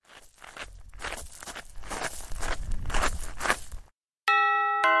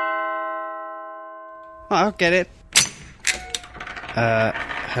I'll get it.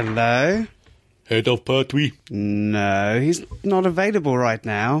 Hello? Head of Pertwee. No, he's not available right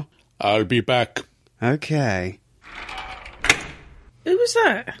now. I'll be back. Okay. Who was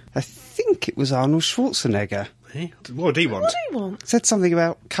that? I think it was Arnold Schwarzenegger. Hey, what did he want? What do you want? Said something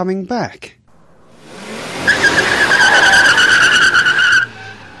about coming back.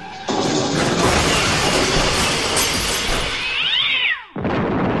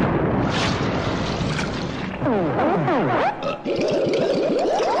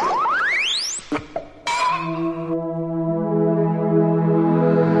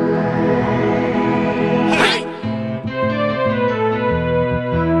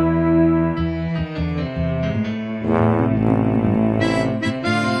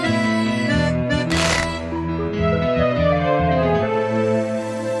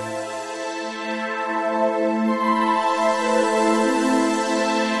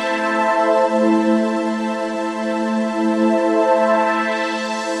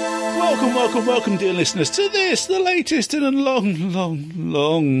 Welcome, dear listeners, to this, the latest in a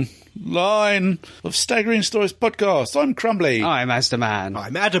long line of Staggering Stories podcast. I'm Crumbly. I'm Asdaman.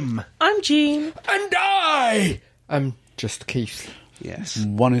 I'm Adam. I'm Jean. And I I'm just Keith. Yes.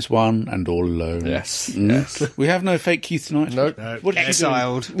 One is one and all alone. Yes. We have no fake Keith tonight. Nope. What did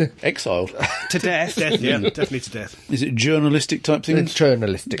Exiled. you do? Exiled. To death. Death, yeah, definitely to death. Is it journalistic type thing? It's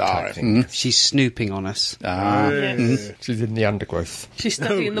journalistic type thing. She's snooping on us. Yes. She's in the undergrowth. She's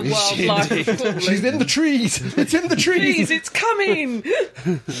studying the wildlife of Crawley. She's in the trees. It's in the trees. Please, it's coming!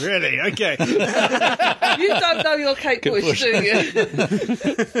 Really? Okay. You don't know your Kate Bush, do you?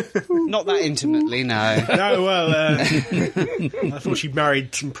 Not that intimately, no. No, well, I thought she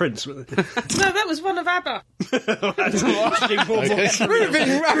married some prince. No, that was one of ABBA.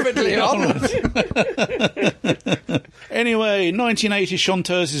 Moving rapidly on. Anyway, 1980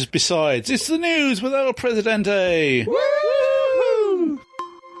 chanteuses is besides. It's the news with El Presidente. Woo!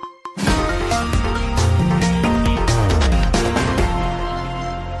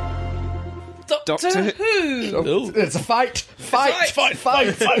 Doctor Who. Oh. It's a fight. Fight.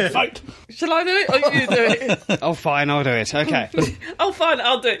 Shall I do it or you do it? Oh, fine, I'll do it. Okay. Oh, fine,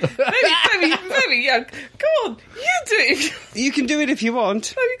 I'll do it. Very young. Go on, you do it. You can do it if you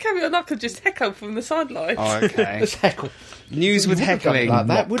want. No, you carry on. I could just heckle from the sidelines. Oh, okay. Let's heckle. News with You wouldn't have heckling. done it like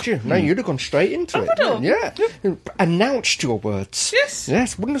that, would you? No, you'd have gone straight into it. would have. Yeah. Announced your words. Yes.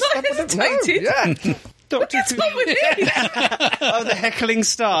 Yes. Wouldn't have Not stopped with it. hesitated. No. Yeah. Doctor What's wrong with you? Oh, the heckling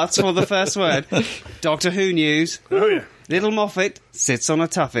starts for the first word. Doctor Who news. Oh, yeah. Little Moffat sits on a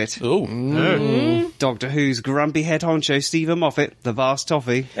tuffet. Oh. Doctor Who's grumpy head honcho Stephen Moffat, the vast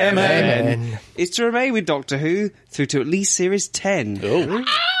toffee, Amen. is to remain with Doctor Who through to at least series 10. Oh.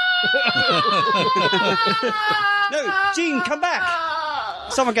 No, Jean, come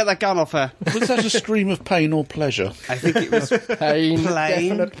back! Someone get that gun off her. Was that a scream of pain or pleasure? I think it was Pain.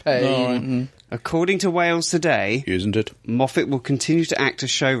 Plain. Definite pain. According to Wales Today, Isn't it? Moffat will continue to act as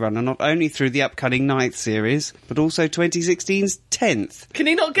showrunner not only through the upcoming 9th series, but also 2016's 10th. Can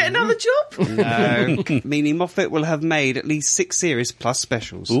he not get another job? No, meaning Moffat will have made at least 6 series plus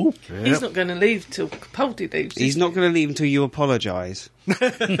specials. Ooh. He's not going to leave till Capaldi leaves. He's not going to leave until you apologise.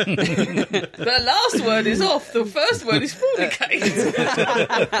 The last word is off. The first word is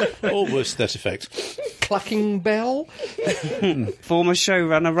fornicate. Almost that effect. Clucking bell. Former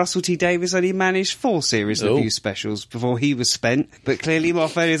showrunner Russell T Davies only managed 4 series Oh. review specials before he was spent, but clearly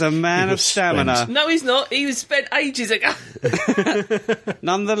Moffat is a man He of was stamina. spent. No, he's not. He was spent ages ago.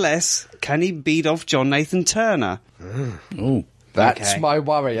 Nonetheless, can he beat off John Nathan Turner? Oh. That's Okay. my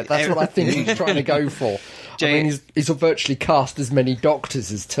worry. That's what I think he's trying to go for. I mean, he's virtually cast as many doctors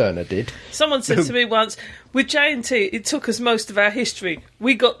as Turner did. Someone said to me once, with J&T, it took us most of our history.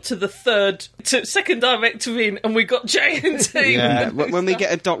 We got to the second director in, and we got J&T. Yeah, when we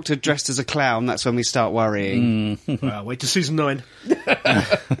get a doctor dressed as a clown, that's when we start worrying. Well, wait till season 9.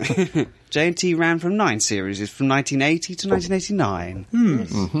 J&T ran from 9 series from 1980 to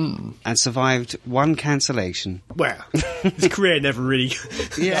 1989 and survived 1 cancellation. Well, his career never really...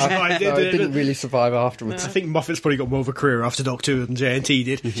 Yeah. No, it didn't really survive afterwards. I think Moffat's probably got more of a career after Doctor Who than J&T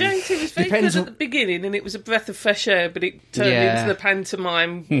did. J&T was very Depends good at the beginning, and it was a breath of fresh air, but it turned Yeah. into the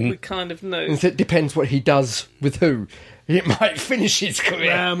pantomime we kind of knew. It depends what he does with who. It might finish his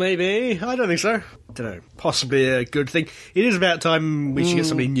career. Well, maybe. I don't think so. Don't know. Possibly a good thing. It is about time we should get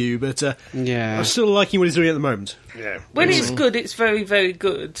somebody new, but Yeah. I'm still liking what he's doing at the moment. Yeah. When it's good, it's very, very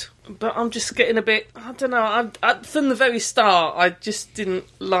good. But I'm just getting a bit, I don't know, from the very start, I just didn't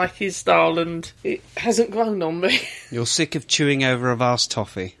like his style, and it hasn't grown on me. You're sick of chewing over a vast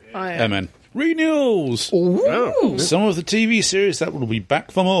toffee. I am. Amen. Renewals! Some of the TV series that will be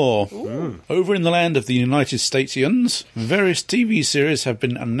back for more. Over in the land of the United Statesians, various TV series have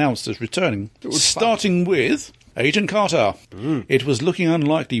been announced as returning. Starting with Agent Carter. It was looking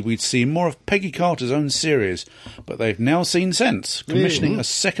unlikely we'd see more of Peggy Carter's own series, but they've now seen sense, commissioning a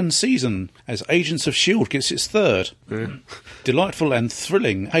second season as Agents of S.H.I.E.L.D. gets its third. Delightful and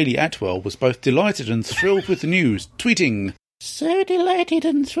thrilling, Hayley Atwell was both delighted and thrilled with the news, tweeting, "So delighted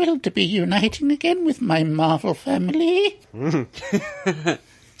and thrilled to be uniting again with my Marvel family."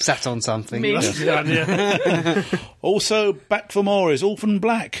 Sat on something. Me. Also, back for more is Orphan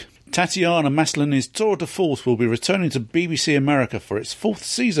Black. Tatiana Maslany's tour de force will be returning to BBC America for its 4th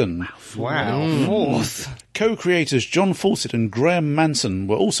season. Wow, 4th. Co-creators John Fawcett and Graham Manson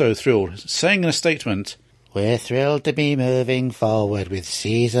were also thrilled, saying in a statement, "We're thrilled to be moving forward with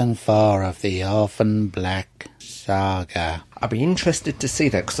Season 4 of the Orphan Black saga." I'd be interested to see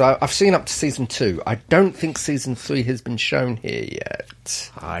that, because I've seen up to Season 2. I don't think Season 3 has been shown here yet.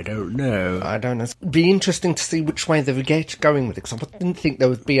 I don't know. It'd be interesting to see which way they would get going with it, because I didn't think there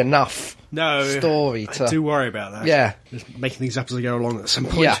would be enough story to... I do worry about that. Yeah. Just making things up as they go along at some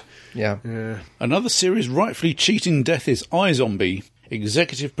point. Yeah. Another series rightfully cheating death is iZombie.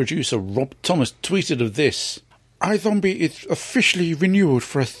 Executive producer Rob Thomas tweeted of this, "iZombie is officially renewed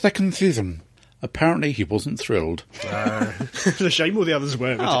for a 2nd season." Apparently he wasn't thrilled. It's a shame all the others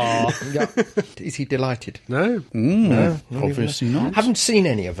weren't. Is he delighted? No. No, Obviously not. Haven't seen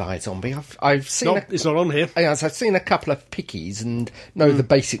any of iZombie. I've seen It's not on here. Yes, I've seen a couple of pickies and know the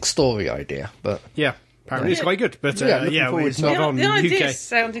basic story idea, but Yeah. Apparently it's quite good. But looking forward it's to not The, on the idea UK.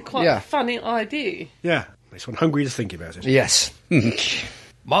 sounded quite a funny idea. Yeah. Makes one hungry to think about it. yes.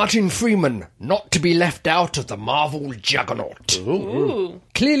 Martin Freeman, not to be left out of the Marvel juggernaut. Ooh.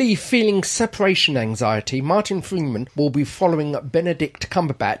 Clearly feeling separation anxiety, Martin Freeman will be following Benedict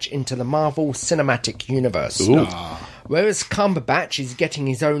Cumberbatch into the Marvel Cinematic Universe. Whereas Cumberbatch is getting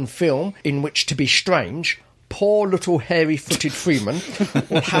his own film in which to be strange, poor little hairy-footed Freeman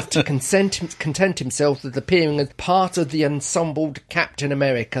will have to content himself with appearing as part of the ensembled Captain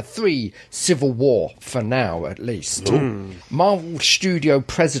America 3 Civil War, for now at least. Marvel Studio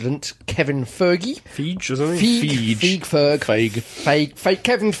President Kevin Feige... Feige or something?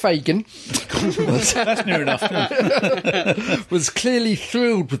 Kevin Feige That's near enough. was clearly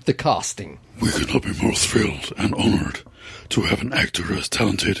thrilled with the casting. "We could not be more thrilled and honoured to have an actor as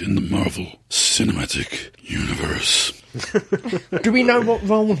talented in the Marvel Cinematic Universe." Do we know what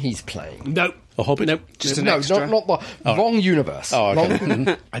role he's playing? No. A Hobbit? Nope. Just an No, extra. not the wrong universe. Oh, okay.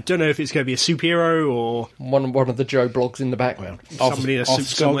 Wrong- I don't know if it's going to be a superhero or one of the Joe blogs in the background. somebody in a Arthur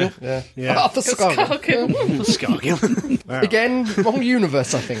suit somewhere. Scargill? Yeah. Arthur Scargill. Scargill. Wow. Again, wrong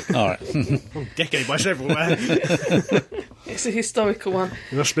universe, I think. All right. Decade by several. It's a historical one.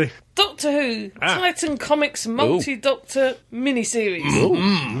 It must be. Doctor Who, Titan Comics multi-Doctor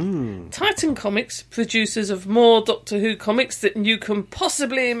miniseries. Titan Comics, producers of more Doctor Who comics than you can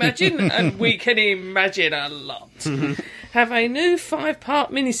possibly imagine, and we can imagine a lot, have a new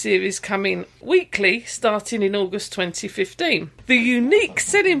 5-part miniseries coming weekly starting in August 2015. The unique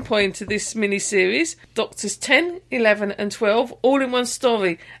selling point of this miniseries, Doctors 10, 11 and 12 all in one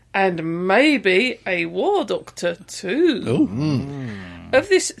story, and maybe a War Doctor too. Of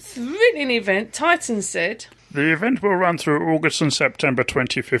this thrilling event, Titan said, "The event will run through August and September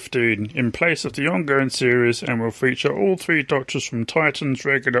 2015 in place of the ongoing series and will feature all 3 Doctors from Titan's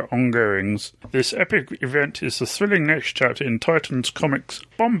regular ongoings. This epic event is the thrilling next chapter in Titan's Comics'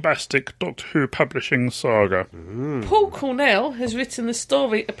 bombastic Doctor Who publishing saga." Paul Cornell has written the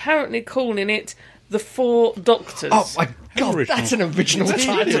story, apparently calling it The 4 Doctors. Oh my god, Original. that's an original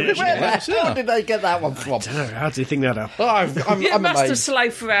title. Where the hell did they get that one from? How do you think that up? Oh, I'm You must have amazed.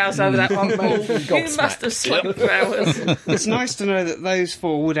 slaved for hours over that one, Paul. You Gobsmacked. must have slaved for hours. It's nice to know that those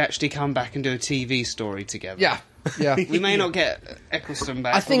 4 would actually come back and do a TV story together. Yeah. We may not get Eccleston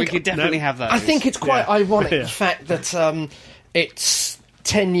back, I but think- we could definitely have those. I think it's quite ironic, Yeah. the fact that it's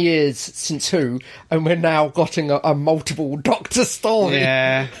 10 years since Who, and we're now getting a multiple Doctor story.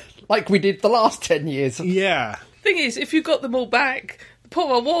 Yeah. Like we did the last 10 years. Yeah. Thing is, if you got them all back, the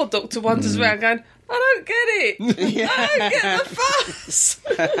poor old War Doctor wanders around going, I don't get it. I don't get the fuss.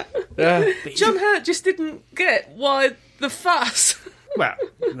 John Hurt just didn't get why the fuss. Well,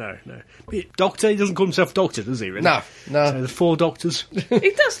 no. Doctor, he doesn't call himself Doctor, does he, really? No. So the 4 Doctors.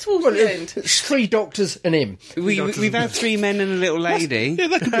 He does towards the end. It's 3 Doctors and him. We've had 3 men and a little lady. Yeah,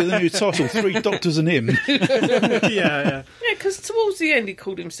 that could be the new title, 3 Doctors and Him. yeah. Yeah, because towards the end he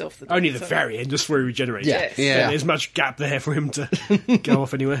called himself the Doctor. Only the very end, just before he regenerates. Yeah. Yeah. There's much gap there for him to go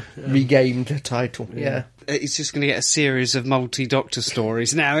off anywhere. Regained the title. Yeah. he's just going to get a series of multi-Doctor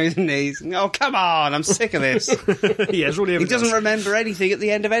stories now, isn't he? Oh, come on, I'm sick of this. Yeah, it's all he ever He doesn't does. remember anything at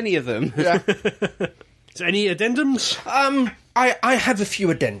the end of any of them. Yeah. So any addendums? I have a few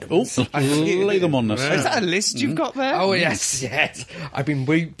addendums. Lay them on us. Is that a list you've got there? Oh, yes. I've been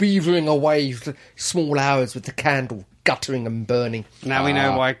beavering away for small hours with the candle guttering and burning. Now we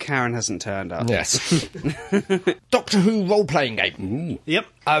know why Karen hasn't turned up. Yes. Doctor Who role-playing game. Yep.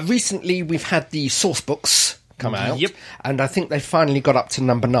 Recently, we've had the source books come out. Yep. And I think they finally got up to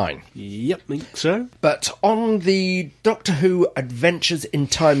number 9. Yep, think so. But on the Doctor Who Adventures in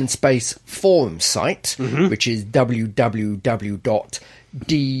Time and Space forum site, which is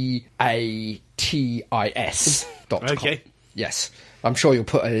www.datis.com. Okay. Yes. I'm sure you'll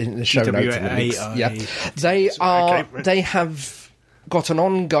put it in the show notes. In the links. DWAI. Yeah. They are. Okay. They have got an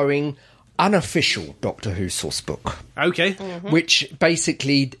ongoing unofficial Doctor Who source book, Okay. which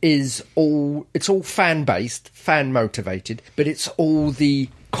basically is all. It's all fan based, fan motivated, but it's all the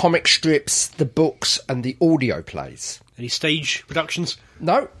comic strips, the books, and the audio plays. Any stage productions?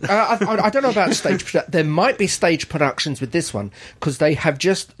 No, I don't know about stage production. There might be stage productions with this one, because they have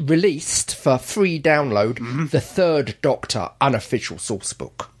just released for free download the third Doctor unofficial source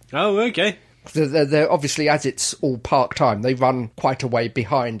book. Oh, okay. They're obviously, as it's all part-time, they run quite a way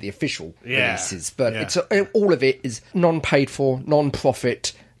behind the official releases. But it's all of it is non-paid for,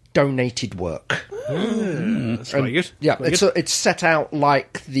 non-profit, donated work. That's very good. Yeah, Very it's good. it's set out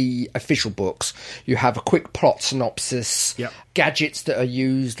like the official books. You have a quick plot synopsis, Yep. gadgets that are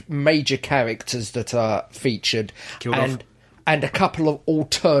used, major characters that are featured, Killed off. and a couple of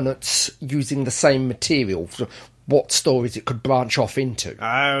alternates using the same material. So what stories it could branch off into.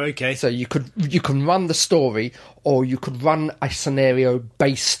 Oh, okay. So you can run the story, or you could run a scenario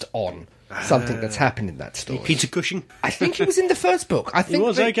based on something that's happened in that story. Peter Cushing. I think he was in the first book. I think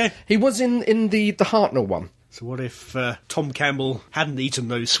was, okay. He was in the Hartnell one. So what if Tom Campbell hadn't eaten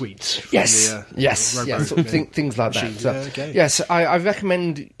those sweets? From Yes, the, yes, rowboat? sort of things like that. So, okay. yes, I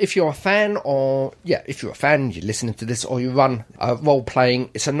recommend if you're a fan, if you're a fan, you're listening to this, or you run role playing.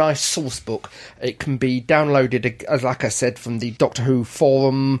 It's a nice source book. It can be downloaded, as like I said, from the Doctor Who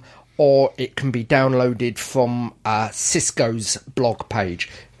forum, or it can be downloaded from Cisco's blog page,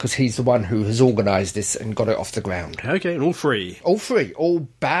 because he's the one who has organised this and got it off the ground. Okay, and all free. All free, all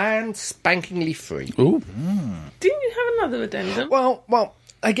banned, spankingly free. Ooh. Didn't you have another addendum? Well,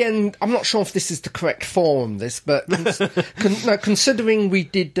 again, I'm not sure if this is the correct forum, but considering we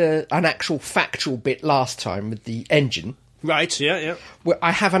did an actual factual bit last time with the engine, Right, yeah.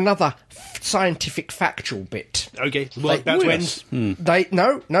 I have another scientific factual bit. Okay, well, that's when...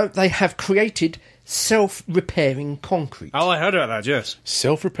 They have created self-repairing concrete. Oh, I heard about that, yes.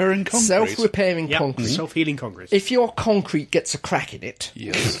 Self-repairing concrete. Self-repairing Yep, concrete. self-healing concrete. If your concrete gets a crack in it,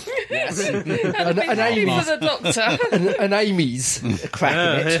 Yes. I've been an happy Amy. for the Doctor. an Amy's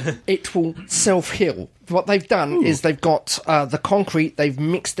crack in it, it will self-heal. What they've done is they've got the concrete, they've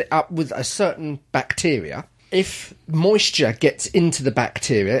mixed it up with a certain bacteria. If moisture gets into the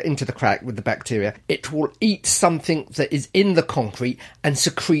bacteria, into the crack with the bacteria, it will eat something that is in the concrete and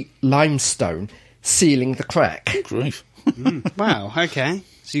secrete limestone, sealing the crack. Grief. Wow, okay.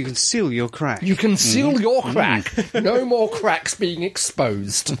 So you can seal your crack. You can seal your crack. No more cracks being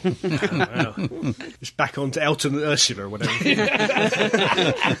exposed. It's back on to Elton and Ursula or whatever.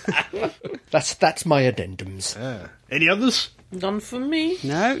 That's my addendums. Any others? None from me.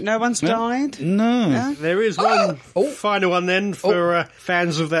 No one's died? No. There is one final one then for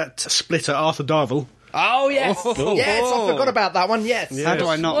fans of that splitter, Arthur Darvill. Oh, yes. Yes, I forgot about that one, yes. How do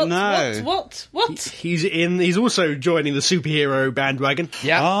I not know? What? He's also joining the superhero bandwagon.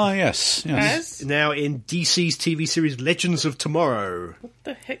 Yeah. Ah, yes. As? Now in DC's TV series Legends of Tomorrow. What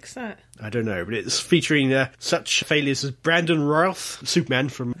the heck's that? I don't know, but it's featuring such failures as Brandon Routh, Superman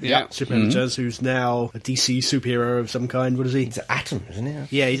from Superman Returns, who's now a DC superhero of some kind. What is he? It's Atom, isn't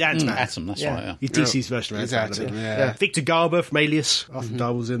it? Yeah, he's Ant-Man. Atom, that's right, yeah. He's DC's version of Ant-Man. Exactly, I think. yeah. Victor Garber from Alias. Arthur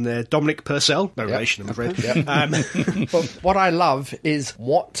Darvill's in there. Dominic Purcell. No relation, I'm afraid. But what I love is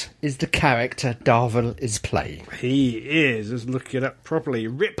what is the character Darvill is playing. He is. Let's look it up properly.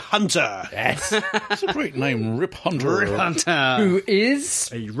 Rip Hunter. Yes. That's a great name, Rip Hunter. Rip Hunter. Who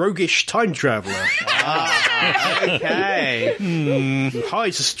is... A roguish time traveller. Okay. Who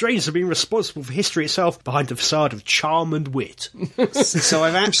hides the strangeness of being responsible for history itself behind a facade of charm and wit. So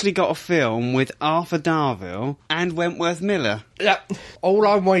I've actually got a film with Arthur Darvill and Wentworth Miller. Yeah. All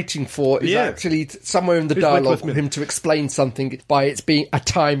I'm waiting for is actually somewhere in the dialogue Wentworth for Miller? him to explain something by it being a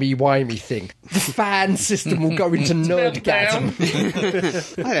timey-wimey thing. The fan system will go into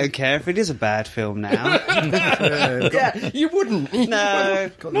nerdgasm. I don't care if it is a bad film now. Yeah, you wouldn't.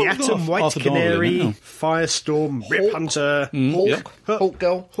 No. Got the Phantom, White Arthur Canary, Darling, Firestorm, Rip Hunter, Hawk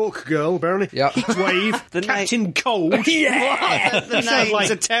Girl. Hawk Girl, apparently. Yeah. Heatwave, The Captain Cold. The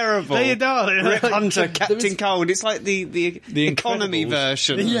names are terrible. They are. Rip Hunter, Captain Cold. It's like the economy Incredibles.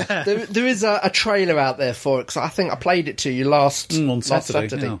 version. Yeah. There is a trailer out there for it, because I think I played it to you last on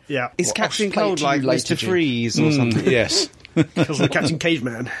Saturday. Yeah. Yeah. Is Well, Captain I'll play it Cold to you like later, Mr. Jim. Freeze or something? Yes. Because of the Captain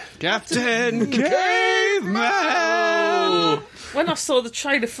Caveman. Captain Caveman! When I saw the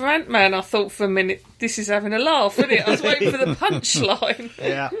trailer for Ant-Man, I thought for a minute, this is having a laugh, isn't it? I was waiting for the punchline.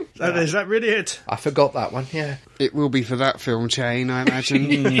 Yeah. Is that really it? I forgot that one, yeah. It will be for that film chain, I imagine.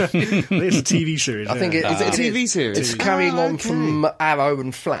 It's a TV series. I think Is it a TV series? It's carrying on from Arrow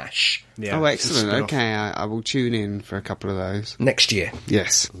and Flash Yeah, Oh, it's a excellent. spin-off. Okay, I will tune in for a couple of those. next year.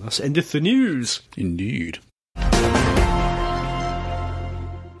 Yes. That's endeth the news. Indeed.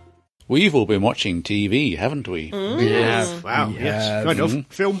 We've all been watching TV, haven't we? Yeah. Wow, yes. Kind of.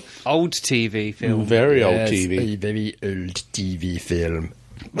 Film. Old TV film. Very old Yes, TV. a very old TV film.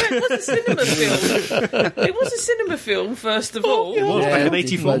 Well, it was a cinema film. It was a cinema film, first of all. Was back in it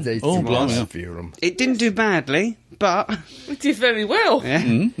 84. was a Oh, cinema blimey. film. It didn't do badly, but... We did very well. Yeah.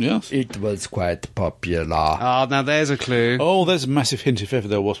 Yes. It was quite popular. Oh, now there's a clue. Oh, there's a massive hint if ever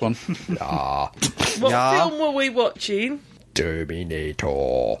there was one. Ah, What Yeah. film were we watching?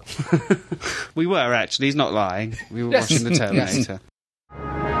 Terminator. We were, actually. He's not lying. We were Yes. watching The Terminator.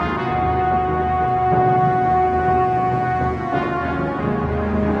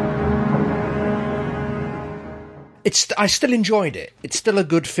 I still enjoyed it. It's still a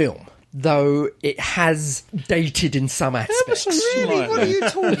good film, though it has dated in some aspects. Really? What are you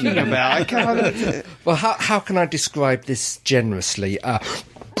talking about? I can't... Well, how can I describe this generously?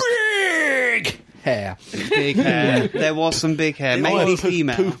 Big hair. Big hair. There was some big hair. Mainly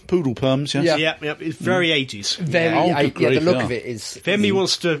female. Poodle perms, yes. Yeah. Yep. It's very 80s. Very, Oh, good the grief, look yeah. of it is. If anybody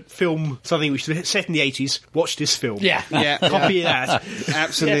wants to film something which is set in the 80s, watch this film. Yeah. Yeah. Copy that.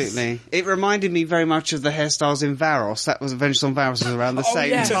 Absolutely. It reminded me very much of the hairstyles in Varos. That was Avengers on Varos was around the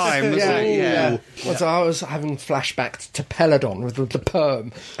same yes. time, wasn't Yeah, it? yeah. Well, so I was having flashbacks to Peladon with the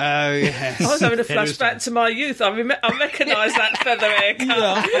perm. Oh, yes. I was having a flashback to my youth. I recognise that feather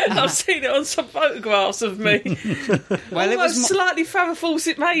haircut. I've seen it on some photographs of me. Well, it Almost was slightly Farrah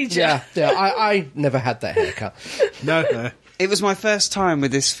Fawcett Major. Yeah. I never had that haircut. No. It was my first time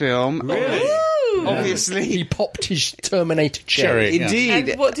with this film. Really? Ooh. Obviously. He popped his Terminator cherry. Yeah. Indeed.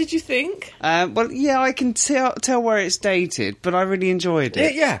 And what did you think? Well, yeah, I can tell where it's dated, but I really enjoyed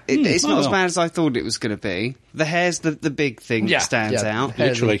it. Yeah. It's not Oh, as well. bad as I thought it was going to be. The hair's the big thing Yeah, that stands yeah. out.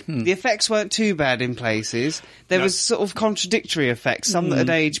 Literally. The effects weren't too bad in places. There was sort of contradictory effects, some that had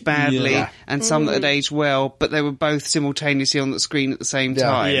aged badly Yeah. and some that had aged well, but they were both simultaneously on the screen at the same Yeah.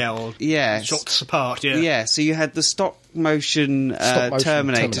 time. Yeah, or yeah. shots apart, yeah. Yeah, so you had the stop motion, Stop-motion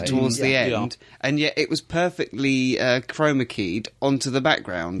Terminator Terminator, towards the yeah. end, and yet it was perfectly chroma keyed onto the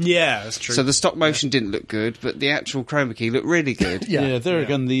background. Yeah, that's true. So the stop motion didn't look good, but the actual chroma key looked really good. Yeah. There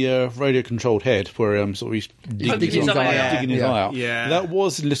again, the radio-controlled head, where sort of he's Digging his eye out. digging his Yeah. eye out. Yeah. That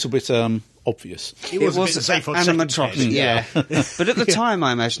was a little bit obvious. it was a was bit safe on second animatronic, head. yeah. But at the time,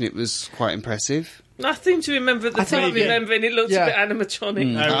 I imagine it was quite impressive. I seem to remember at the think- time remembering it looked Yeah. a bit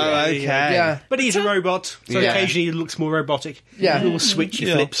animatronic. Oh, okay. Yeah. But he's a robot, so Yeah. occasionally he looks more robotic. Yeah. A little switch he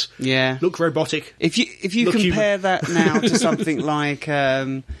Yeah. flips. Yeah. Look robotic. If you Look compare that now to something like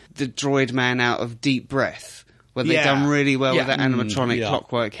the droid man out of Deep Breath, where they've Yeah. done really well Yeah. with that animatronic yeah.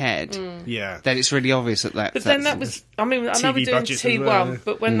 clockwork head, Yeah. then it's really obvious that But then that was, I mean, I know TV we're doing budgets as T1, well.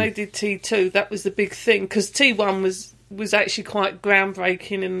 but when they did T2, that was the big thing, because T1 was actually quite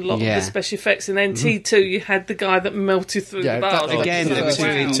groundbreaking in a lot Yeah. of the special effects, and then T2 you had the guy that melted through Yeah, the bars. that- again, that they were was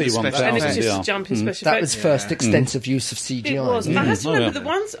doing T1,000, special and it was effects. just yeah. a jump in special That effects. was first extensive use of CGI. It was. I have to Oh, remember yeah. the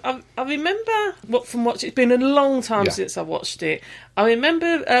ones I remember. From watching, it's been a long time Yeah. since I watched it. I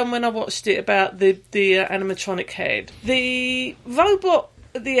remember when I watched it about the animatronic head, the robot.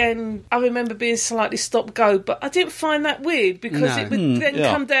 At the end, I remember being slightly stop-go, but I didn't find that weird because No. it would then yeah.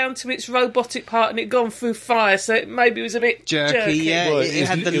 come down to its robotic part and it gone through fire, so it maybe was a bit Jerky, yeah. Well, it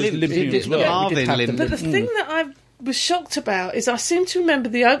had the it was limp. limping It as did- well. yeah. Marvin did have the limp. But the thing that I was shocked about is I seem to remember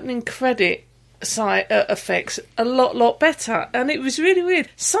the opening credit effects a lot better, and it was really weird.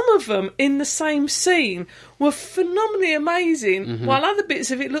 Some of them in the same scene were phenomenally amazing, while other bits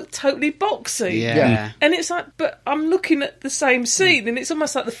of it looked totally boxy. Yeah. Yeah. And it's like, but I'm looking at the same scene, and it's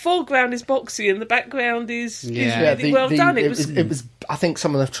almost like the foreground is boxy and the background is Yeah. really well done. It was I think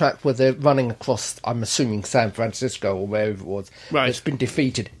some of the track where they're running across, I'm assuming San Francisco or wherever it was, Right. that's been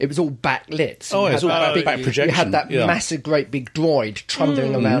defeated. It was all backlit. So Oh, you it's had all that back projection. You had that yeah. massive, great big droid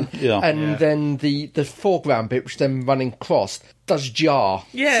trundling around, Yeah. and then the foreground bit, which then running across. does jar.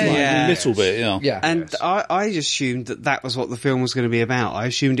 Yeah. A little bit, yeah. Yeah. And I assumed that was what the film was going to be about. I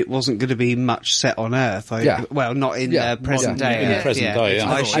assumed it wasn't going to be much set on Earth. Well, not in present day. In present day,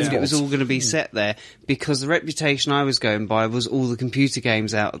 yeah. I assumed it was all going to be set there because the reputation I was going by was all the computer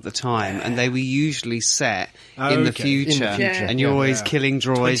games out at the time, and they were usually set in the future. And you're always killing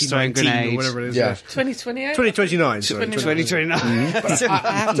droids, throwing 2019 grenades. or whatever it is. 2028? 2029. Sorry. 2029.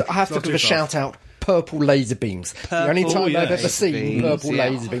 I have to give a shout out. Purple laser beams. The only time I've ever seen purple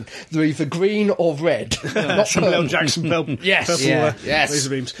laser beams. They're either green or red. Not Samuel L. purple. Jackson purple Yes. laser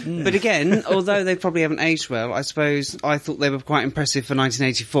beams. But again, although they probably haven't aged well, I suppose I thought they were quite impressive for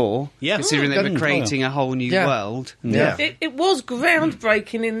 1984. Yeah. Considering they were creating a whole new world. Yeah. It was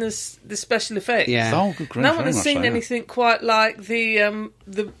groundbreaking in the special effects. Yeah. Oh, good grief, No one very has much seen so, yeah. anything quite like the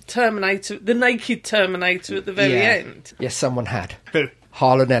Terminator, the naked Terminator at the very Yeah. end. Yes, someone had. Who?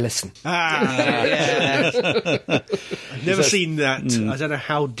 Harlan Ellison. Never seen that. I don't know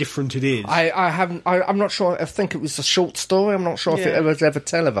how different it is. I haven't. I'm not sure. I think it was a short story. I'm not sure if it was ever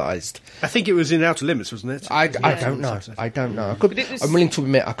televised. I think it was in Outer Limits, wasn't it? I don't know. I don't know. I'm willing to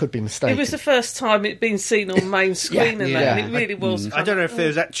admit I could be mistaken. It was the first time it'd been seen on main screen, and it really was. I don't know if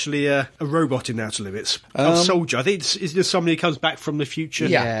there's actually a robot in Outer Limits. A soldier. I think it's just somebody who comes back from the future.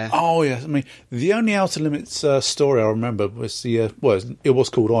 Yeah. Oh, yes. I mean, the only Outer Limits story I remember was it was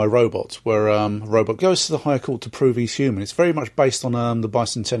called iRobot, where a robot goes to the High Court to prove he's human. It's very much based on the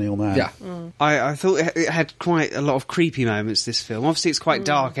Bicentennial Man. Yeah. I thought it had quite a lot of creepy moments, this film. Obviously, it's quite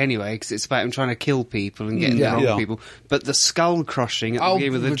dark anyway, because it's about him trying to kill people and getting the wrong people. But the skull crushing at the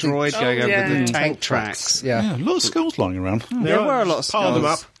beginning with the droid going over the tank tracks. Yeah. A lot of skulls lying around. There were a lot of skulls. Pile them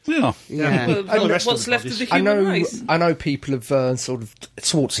up. Yeah. Well, the rest what's of the left of bodies. the human race? I know people have sort of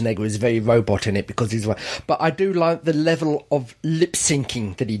Schwarzenegger is very robot in it because he's, but I do like the level of lip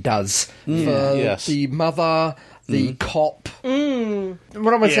syncing that he does for the mother, the cop.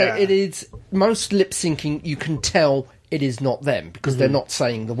 What am I saying? It is most lip syncing. You can tell it is not them because they're not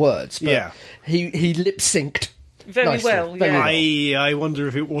saying the words. But he lip synced. Very nicely. well, Very yeah. I wonder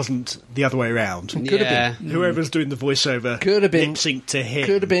if it wasn't the other way around. Could have been. Whoever's doing the voiceover Could have been. lip sync to him.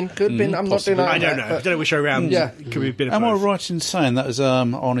 Could have been. I'm not denying I don't know. that, I don't know which way around. Yeah. It could be a bit of Am I both. right in saying that was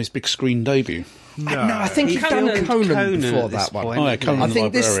on his big screen debut? No, I think he'd done Conan before at this that one. point. Oh, yeah, Conan I the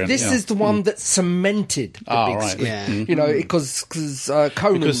think Librarian. this is the one that cemented the big screen. Yeah. You know, because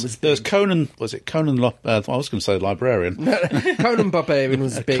Conan Because was there's big. Conan, was it Conan? I was going to say Librarian. Conan Barbarian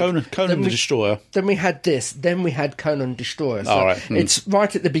was big. Conan Then the Destroyer. Then we had this. Then we had Conan Destroyer. So All right. It's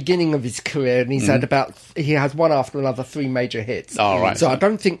right at the beginning of his career, and he had one after another 3 major hits. All right. So I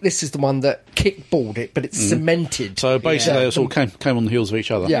don't think this is the one that kickballed it, but it's cemented. So basically, they all came on the heels of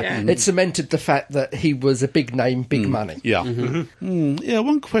each other. Yeah, it cemented the fact that he was a big name, big money. Yeah. Yeah,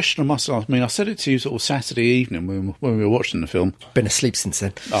 one question I must ask. I mean, I said it to you sort of Saturday evening when we were watching the film. Been asleep since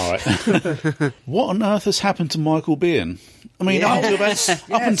then. All right. What on earth has happened to Michael Biehn? I mean, up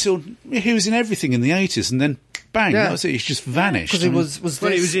until he was in everything in the 80s, and then bang, that was it. He's just vanished. Because he was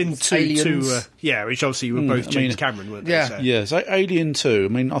Well, he was in two, Aliens. which obviously were both James Cameron, weren't they? Yeah. So. Yeah, so Alien 2.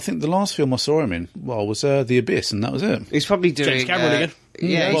 I mean, I think the last film I saw him in, was The Abyss, and that was it. He's probably doing... James Cameron again.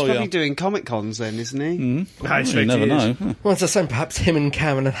 Yeah, he's Well, probably yeah. doing Comic Cons then, isn't he? I You expect never he is. know. Well, as I say, perhaps him and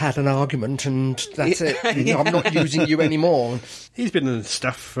Karen had an argument, and that's it. I'm not using you anymore. He's been in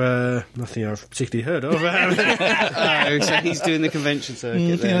stuff, nothing I've particularly heard of. Oh, so he's doing the convention circuit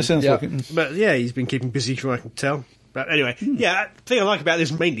Yeah, then. sounds Yeah. like it. But yeah, he's been keeping busy from what I can tell. But anyway, the thing I like about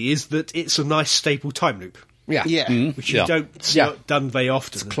this mainly is that it's a nice staple time loop, Yeah. Yeah. which you don't see done very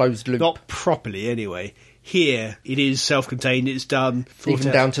often. It's closed loop. Not properly, anyway. Here, it is self-contained, it's done.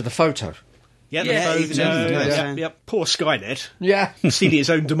 Even down to the photo. Yeah, Yeah, the even photo, down to the photo. yep. Poor Skynet. Yeah. Sealing its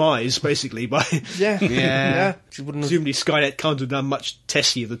own demise, basically, by... Yeah. Yeah. She wouldn't have... Presumably Skynet can't have done much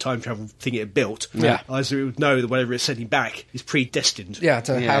testing of the time travel thing it built. Yeah. Either it would know that whatever it's sending back is predestined. Yeah,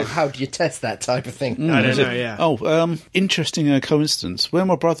 so Yeah. how do you test that type of thing? I don't know, yeah. Oh, interesting coincidence. Where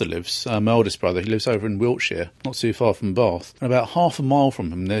my brother lives, my oldest brother, he lives over in Wiltshire, not too far from Bath. And about half a mile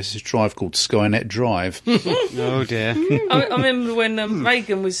from him, there's this drive called Skynet Drive. Oh, dear. I remember when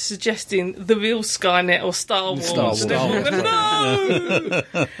Reagan was suggesting the real Skynet or Star Wars. Star Wars. And everyone went,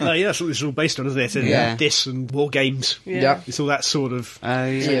 no! Yeah, that's what this is all based on, isn't it? And Yeah. this and war games. Yeah. It's all that sort of... Oh,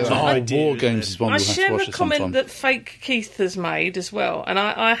 yeah. Yeah. Oh, idea, War isn't Games it? is one I we'll have to share watch a at some comment time. that Fake Keith has made as well, and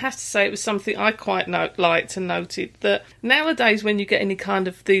I have to say it was something I quite liked and noted, that nowadays when you get any kind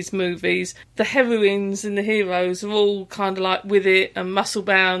of these movies, the heroines and the heroes are all kind of like with it and muscle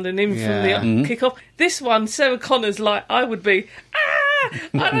bound and in from the kick off. This one, Sarah Connor's like, I would be, I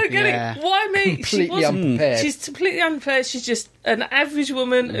don't get Yeah. it. Why me? Completely unprepared. She's completely unprepared. She's just an average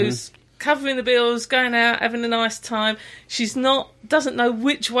woman who's covering the bills, going out, having a nice time. She's doesn't know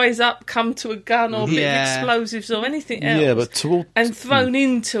which way's up, come to a gun or a bit of explosives or anything else. Yeah, but and thrown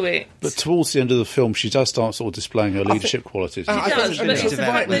into it. But towards the end of the film, she does start sort of displaying her leadership qualities. She does, but it's the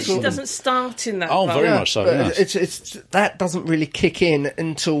fact that she doesn't start in that. Oh, very much so. Yes. It's that doesn't really kick in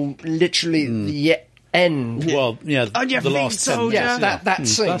until literally the end. Well, the last 10 minutes. Yeah, that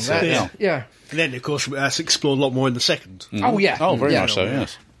scene. Yeah. And then, of course, that's explored a lot more in the second. Oh, yeah. Oh, very much so,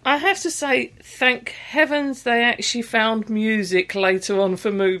 yes. I have to say, thank heavens they actually found music later on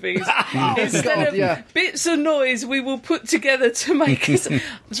for movies. Instead of bits of noise we will put together to make us... the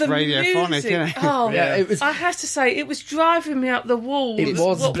radiophonic, music, isn't it? It was, I have to say, it was driving me up the walls. It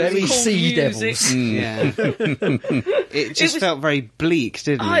was very Sea Devils. Yeah. It just felt very bleak,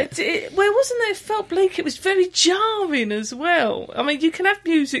 didn't it? Well, wasn't it? It felt bleak. It was very jarring as well. I mean, you can have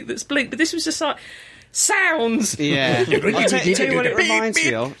music that's bleak, but this was just like... sounds. Yeah. I'll tell you what it reminds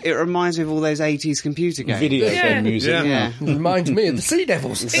me of. It reminds me of all those 80s computer games. Video game music. Yeah. It reminds me of the Sea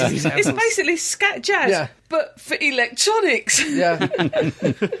Devils. It's basically scat jazz, but for electronics. Yeah.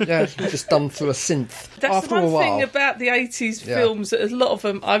 Just done through a synth. That's After the a one while. thing about the 80s films, that a lot of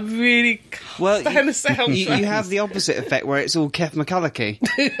them, I really can't stand the soundtrack. You have the opposite effect where it's all Kev McCullochey.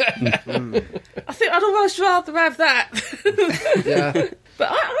 I think I'd almost rather have that. Yeah. But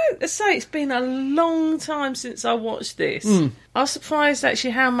I say it's been a long time since I watched this. I was surprised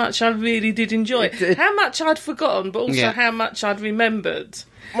actually how much I really did enjoy it. How much I'd forgotten, but also how much I'd remembered.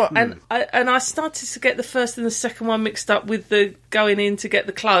 And I started to get the first and the second one mixed up with the going in to get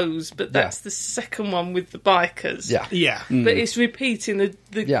the clothes, but that's the second one with the bikers. Yeah. But it's repeating the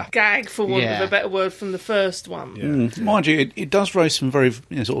gag, for want of a better word, from the first one. Mind you, it does raise some very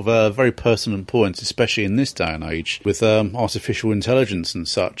very pertinent points, especially in this day and age, with artificial intelligence and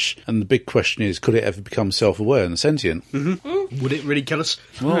such. And the big question is, could it ever become self-aware and sentient? Would it really kill us?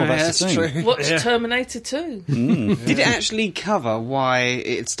 Well, that's the thing. True. Watch Terminator 2. Did it actually cover why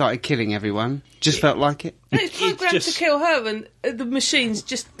it started killing everyone? Just felt like it? It's programmed to kill her, and the machines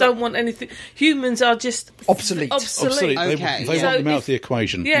just don't want anything. Humans are just obsolete. Obsolete. Okay. They want them out of the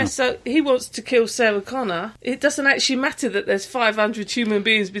equation. Yeah, so he wants to kill Sarah Connor. It doesn't actually matter that there's 500 human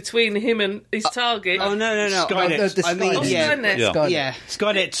beings between him and his target. Oh, no. Skynet. Skynet.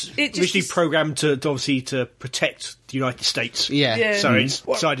 Skynet's originally programmed to obviously to protect the United States. Yeah. So it's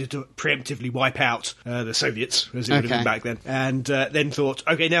decided to preemptively wipe out the Soviets, as it would have been back then. And then thought,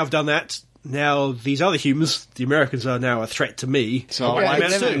 okay, now I've done that. Now these other humans, the Americans, are now a threat to me. So I'll wipe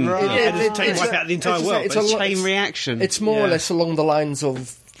wipe them out. wipe out the entire world. It's a chain reaction. It's more or less along the lines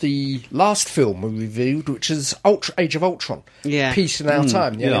of the last film we reviewed, which is Age of Ultron. Yeah. Peace in our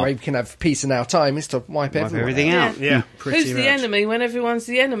time. The only way we can have peace in our time is to wipe everything out. Yeah. Who's the enemy when everyone's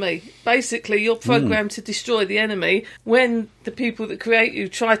the enemy? Basically, you're programmed to destroy the enemy. When the people that create you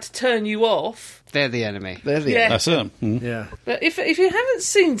try to turn you off, they're the enemy. That's it. Yeah. But if you haven't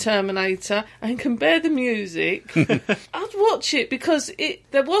seen Terminator and can bear the music, I'd watch it, because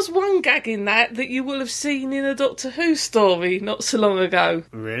there was one gag in that you will have seen in a Doctor Who story not so long ago.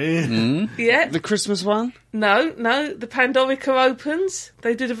 Really? Yeah. The Christmas one? No, the Pandorica opens.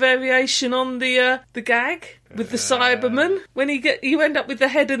 They did a variation on the gag with the Cyberman. When you end up with the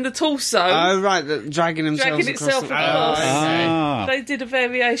head and the torso. Oh, right, dragging themselves itself across. across. They did a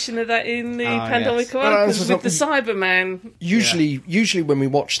variation of that in the Pandorica opens with the Cyberman. Usually when we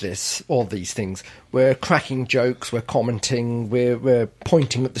watch this, all these things, we're cracking jokes, we're commenting, we're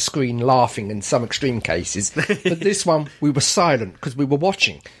pointing at the screen, laughing in some extreme cases. But this one, we were silent because we were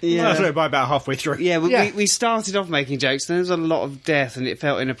watching. Yeah. Well, by about halfway through. Yeah, we started off making jokes, then there was a lot of death and it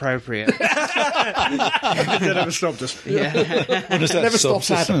felt inappropriate. It never stopped us. Never stops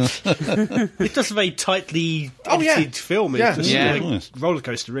Adam. It's just a very tightly edited film. It's just like roller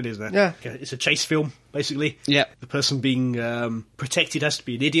coaster, really, isn't it? Yeah. It's a chase film, basically. Yeah. The person being protected has to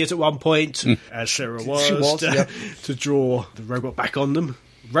be an idiot at one point, as Sarah was, to draw the robot back on them.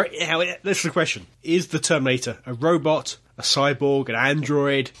 Right now, this is the question. Is the Terminator a robot, a cyborg, an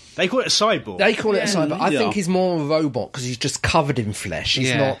android? They call it a cyborg. They call it a cyborg. I think he's more a robot because he's just covered in flesh.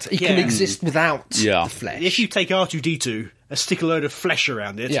 He's not. He can exist without the flesh. If you take R2-D2 and stick a load of flesh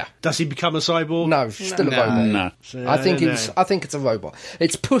around it, does he become a cyborg? No, still a robot. No. So, I think it's a robot.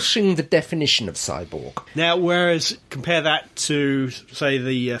 It's pushing the definition of cyborg. Now, whereas compare that to, say,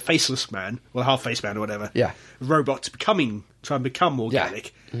 the faceless man, or half-faced man or whatever, robots try and become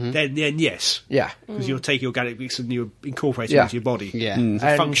organic, then yes. Yeah. Because you're taking organic bits and you're incorporating it into your body. Yeah. It's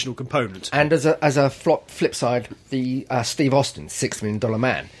a functional component. And as a flip side, the Steve Austin $6 Million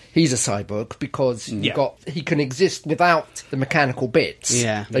Man, he's a cyborg because he can exist without the mechanical bits.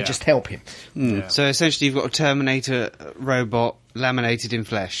 Yeah. They just help him. Yeah. So essentially you've got a Terminator robot laminated in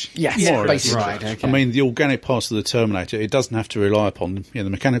flesh. Yes, basically. Right, okay. I mean, the organic parts of the Terminator, it doesn't have to rely upon the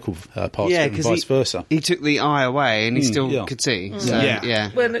mechanical parts of it and vice versa. He took the eye away and he still could see. So,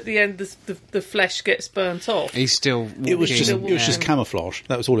 When at the end the flesh gets burnt off. He's still walking. It was just camouflage.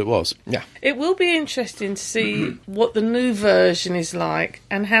 That was all it was. Yeah. It will be interesting to see what the new version is like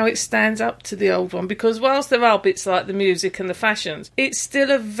and how it stands up to the old one, because whilst there are bits like the music and the fashions, it's still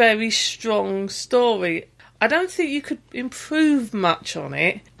a very strong story. I don't think you could improve much on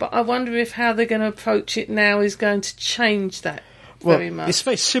it, but I wonder if how they're going to approach it now is going to change that very much. It's a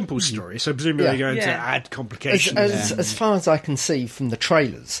very simple story, so presumably they're going to add complications. As far as I can see from the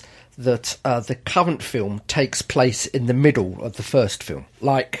trailers, that the current film takes place in the middle of the first film,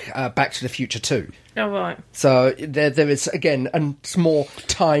 like Back to the Future 2. Oh, right. So there is, again, some more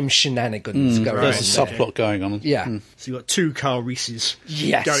time shenanigans going on. There's a subplot going on. Yeah. So you've got 2 Carl Reeses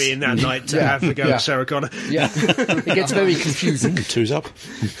Yes. going in that night to have a go at Sarah Connor. Yeah. It gets very confusing. 2's up.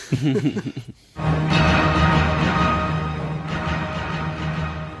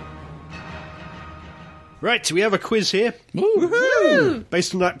 Right, we have a quiz here. Woo!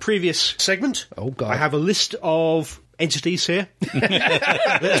 Based on that previous segment. Oh, God. I have a list of entities here.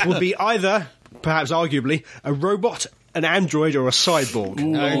 This will be either, perhaps arguably, a robot, an android, or a cyborg.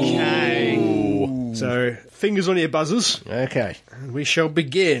 Okay. So, fingers on your buzzers. Okay. And we shall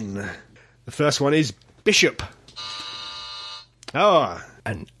begin. The first one is Bishop.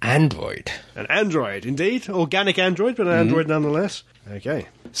 An android. An android, indeed. Organic android, but an android nonetheless. Okay.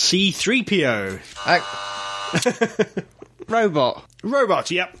 C-3PO. Robot.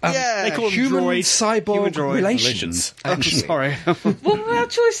 Robot, yep. They call them Human droids. cyborg droid relations. Sorry. What were our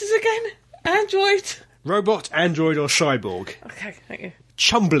choices again? Android? Robot, android, or cyborg. Okay, thank you.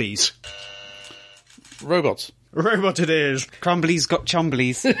 Chumblies. Robots. Robot it is. Crumbly's got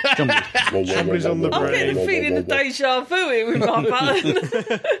chumblies. Chumblies on the I'm brain. getting feeling the deja vu here with my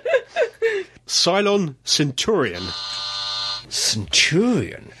button. Cylon Centurion.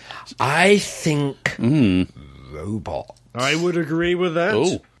 Centurion. I think robot. I would agree with that.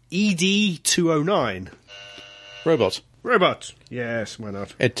 Oh. ED-209. Robot. Robot. Yes, why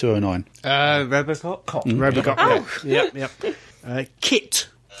not? Ed 209. Robocop. Robocop. Yep. Kit.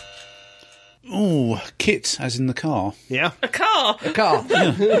 Oh, Kit, as in the car. Yeah. A car. A car.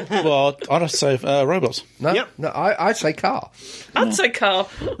 Well, I'd have to say robots. No, Yep. no, I'd say car. I'd say car.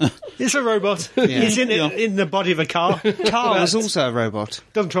 It's a robot. It's in the body of a car. Car was also a robot.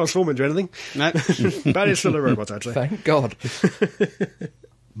 Doesn't transform into anything. No. But it's still a robot, I'd say. Thank God.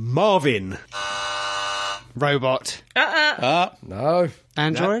 Marvin. Robot. No.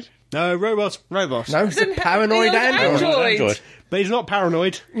 Android? No, robot. Robot. No, it's a paranoid android. Android. But he's not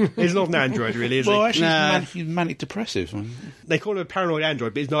paranoid. He's not an android, really, is Well, he? actually, he's manic depressive. They call him a paranoid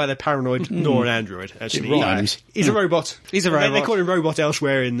android, but he's neither paranoid nor an android, actually. It rhymes. He's a robot. He's a They robot. call him robot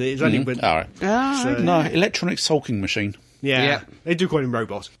elsewhere in the... It's only when, All right. so- No, electronic sulking machine. yeah, they do call him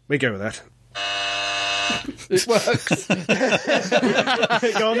robot. We go with that. It works.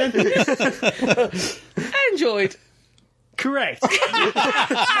 Go on then. Android. Correct. The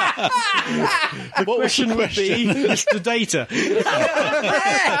question would be, it's the data.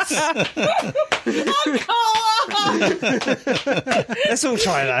 Let's all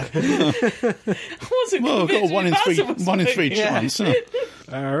try that. I wasn't Well, I've got a convinced one in three Yeah. chance. Huh?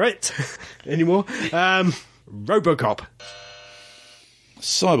 All right. Any more? Robocop.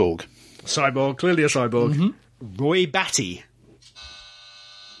 Cyborg. Cyborg. Clearly a cyborg. Roy Batty.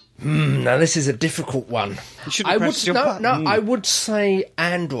 Now this is a difficult one. I would say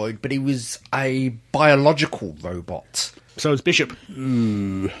android, but he was a biological robot. So it's Bishop.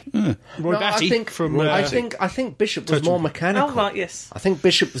 Roy Batty. I think Bishop was more mechanical. Oh, right, yes. I think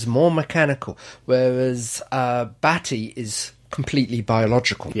Bishop was more mechanical, whereas Batty is completely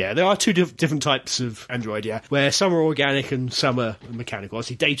biological. Yeah, there are two different types of android, where some are organic and some are mechanical.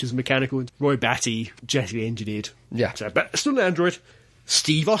 Obviously, Data's mechanical, and Roy Batty, genetically engineered. Yeah. So, but still an android.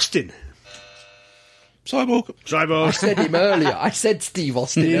 Steve Austin. Cyborg. I said him earlier. I said Steve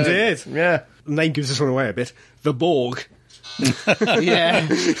Austin. You earlier. did. Yeah. The name gives this one away a bit. The Borg. Yeah.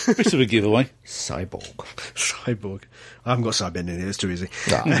 Bit of a giveaway. Cyborg. I haven't got Cyborg in here, it's too easy.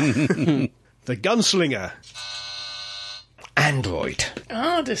 Ah. The Gunslinger. Android.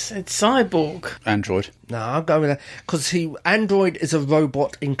 I just said cyborg. Android. No, I'll go with that. Because Android is a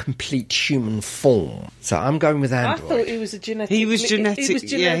robot in complete human form. So I'm going with I Android. thought he was a genetic. He was genetic.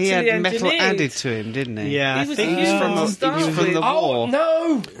 Yeah, he had metal engineered. added to him, didn't he? Yeah, He was I think a human from to the- start he was from with. the- Oh war.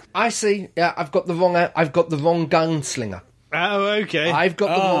 no! I see. Yeah, I've got the wrong gunslinger. Oh, okay. I've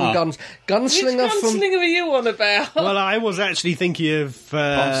got the wrong guns. Gunslinger Which gunslinger are you on about? Well, I was actually thinking of...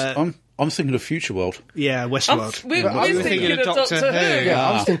 I'm thinking of Future World. Yeah, Westworld. We're thinking of Doctor Who. Yeah,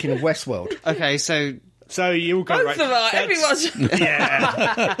 I was thinking of Westworld. Okay, so you'll go Both right. of us, everyone's...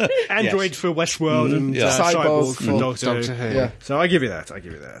 Yeah. Android for Westworld and Cyborg for Doctor Who. Yeah. So I give you that.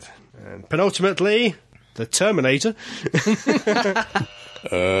 And penultimately, the Terminator.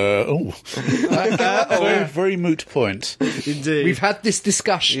 Very, very moot point. Indeed. We've had this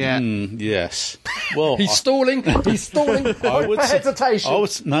discussion. yeah. Yes. Well, He's stalling. He's stalling. I would say, hesitation.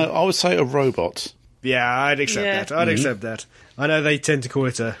 I would say a robot. Yeah, I'd accept that. Accept that. I know they tend to call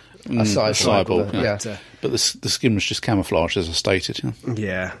it a cyborg. Yeah. But the skin was just camouflage, as I stated.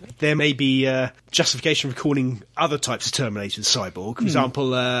 Yeah. There may be justification for calling other types of Terminators cyborg. For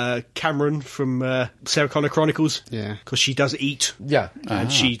example, Cameron from Sarah Connor Chronicles. Yeah. Because she does eat. Yeah.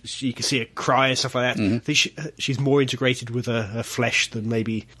 And you can see her cry and stuff like that. I think she's more integrated with her flesh than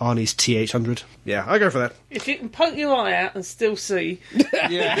maybe Arnie's T-800. Yeah, I go for that. If you can poke your eye out and still see...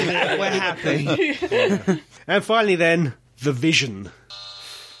 Yeah, we're happy. And finally then, the Vision.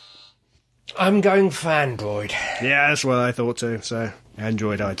 I'm going for Android. Yeah, that's what I thought too. So,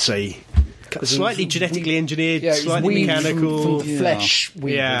 Android, I'd say. Slightly genetically engineered, Yeah, slightly mechanical. From flesh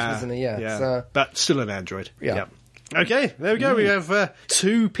weavers, wasn't it? Yeah. So, But still an Android. Yeah. Yep. Okay, there we go. We have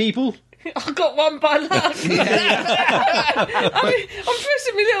 2 people. I got one by luck. I'm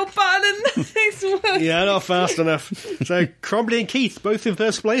pressing my little button and nothing's working. Yeah, not fast enough. So, Crumbly and Keith, both in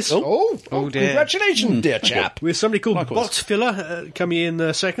first place. oh dear. Congratulations, dear chap. With somebody called Bot Filler coming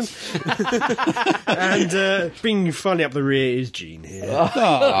in second. And bringing finally up the rear is Gene here.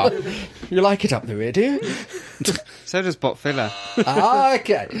 You like it up the rear, do you? So does Bot Filler.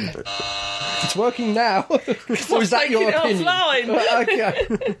 Okay. It's working now. Or is that your opinion? Offline.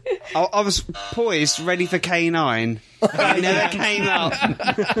 Okay. I was poised, ready for K9. He never came up.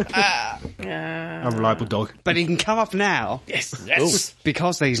 Unreliable dog. But he can come up now. Yes.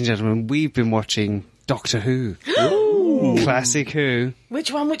 Because, ladies and gentlemen, we've been watching Doctor Who. Classic Who.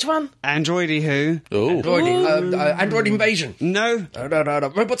 Which one? Androidy Who. Android Invasion. No.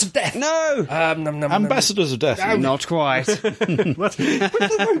 No. Robots of Death. No. Ambassadors of Death. Not quite. What are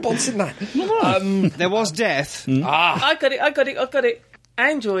the robots in that? There was death. I got it.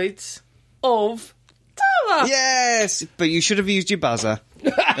 Androids of Tara. Yes. But you should have used your buzzer.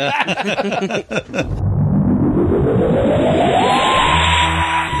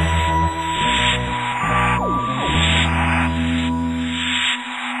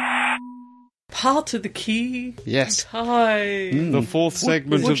 Part of the key. Yes. Time. The fourth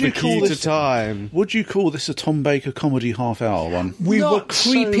segment would of you the key call to this- time. Would you call this a Tom Baker comedy half-hour one? We Not were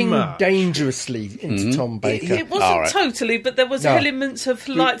creeping so much. dangerously into Tom Baker. It wasn't All right. totally, but there was No. elements of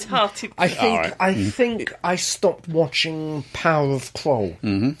light-hearted. I think right. I think I stopped watching Power of Kroll.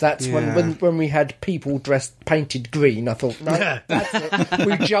 That's Yeah. when we had people painted green. I thought, no, that's it.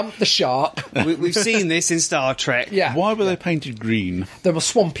 We jumped the shark. We've seen this in Star Trek. Yeah, Why were they painted green? there were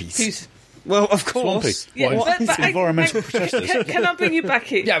swampies. Who's- Well, of Swampy. course. Yeah, What, but environmental protesters. Can I bring you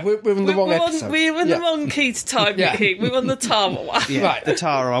back in? Yeah, we're in the wrong episode. We're in Yeah. the wrong key to time Yeah. here. We're on the Tara one. Yeah, Right. the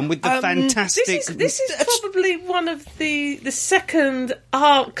Tara one with the fantastic... This is probably one of the second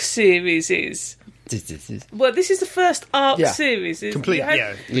arc series is. Well, this is the first arc Yeah. series. Complete,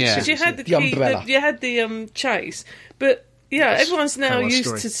 Yeah. Because you had the The key, umbrella. you had the chase, but yeah, everyone's now Parallel used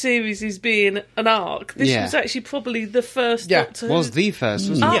story. to series as being an arc. This Yeah. was actually probably the first. Yeah. Doctor Who. Was the first,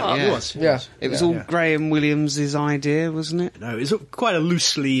 wasn't it? Ah. Yeah, it was. Yeah, It was all Graham Williams' idea, wasn't it? No, it's quite a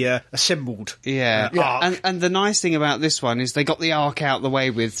loosely assembled. Yeah. Arc. And the nice thing about this one is they got the arc out the way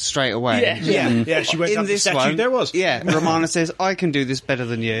with straight away. Yeah. Yeah, she went In up the this statue, one, there it was. Yeah, Romana says, I can do this better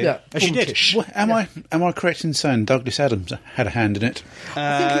than you. yeah. And she did. Punkish. What, am I correct in saying Douglas Adams had a hand in it?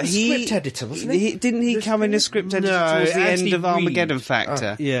 I think it was script editor, wasn't he? Didn't he come in as script editor No, towards the Anthony end of Armageddon Reed.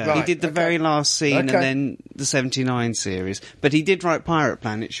 Factor? Yeah. He Right, did the okay. very last scene Okay. and then the 79 series. But he did write Pirate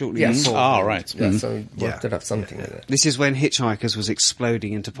Planet shortly Yes. before. Ah, right. Yeah, so we worked it up something with it. This is when Hitchhikers was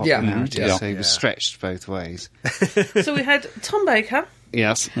exploding into popularity, Yeah. so he was stretched both ways. So we had Tom Baker.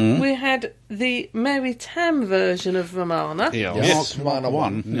 Yes. We had the Mary Tam version of Romana. Yes, Mark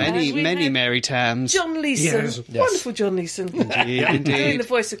one. Many, we many had Mary Tams. John Leeson. Yes. Wonderful John Leeson. Doing the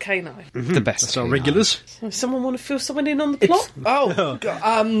voice of K9. The best. So regulars. Someone want to fill someone in on the plot? Oh,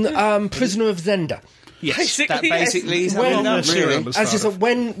 Prisoner of Zenda. Basically, That yes. basically is how Well, it ended up, serial really. numbers. As is,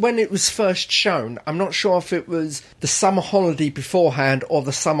 when it was first shown, I'm not sure if it was the summer holiday beforehand or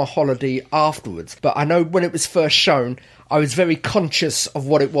the summer holiday afterwards, but I know when it was first shown, I was very conscious of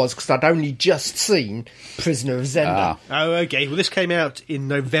what it was because I'd only just seen Prisoner of Zenda. Oh, okay. Well, this came out in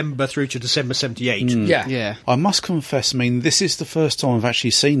November through to December 78. Yeah. I must confess, I mean, this is the first time I've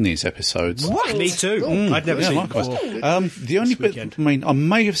actually seen these episodes. What? Me too. I'd never seen it before. The only bit, I mean, I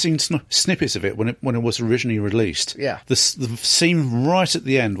may have seen snippets of it when it was originally released. Yeah. The scene right at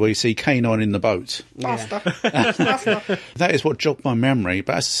the end where you see K9 in the boat. That is what jogged my memory.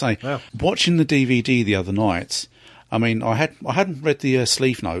 But as I say, watching the DVD the other night, I mean, I hadn't read the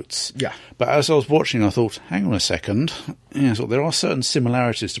sleeve notes. Yeah. But as I was watching, I thought, hang on a second. Yeah, so there are certain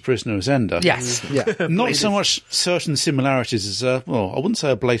similarities to Prisoner of Zenda. Yes. Yeah. Not so much certain similarities as, I wouldn't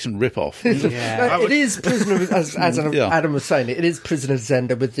say a blatant rip-off. It is Prisoner, as Adam was saying, it is Prisoner of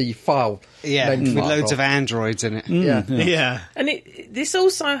Zenda with the file. Yeah, with loads of androids in it. Yeah. And this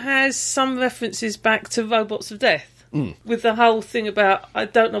also has some references back to Robots of Death. With the whole thing about, I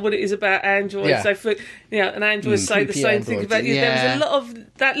don't know what it is about androids. Yeah. And androids say the same thing about you. There was a lot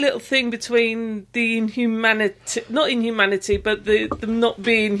of that little thing between the not inhumanity, but them not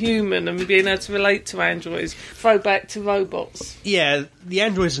being human and being able to relate to androids. Throwback to robots. Yeah, the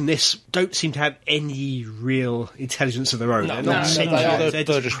androids in this don't seem to have any real intelligence of their own. They're not sentient.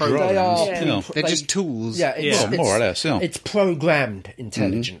 They're just programs. They're just tools. Yeah, more or less. Yeah. It's programmed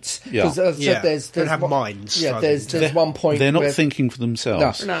intelligence. Yeah. They don't have minds. Yeah, there's one point they're not where, thinking for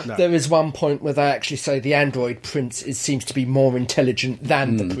themselves. No. There is one point where they actually say the android prince seems to be more intelligent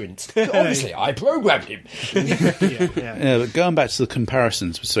than the prince. Obviously, I programmed him. But going back to the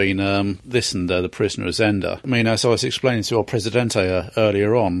comparisons between this and the Prisoner of Zenda, I mean, as I was explaining to our Presidente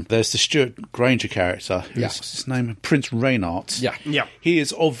earlier on, there's the Stuart Granger character, who's his name, Prince Reynard. Yeah. He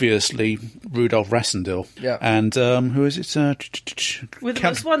is obviously Rudolph Rassendil. Yeah. And who is it? With the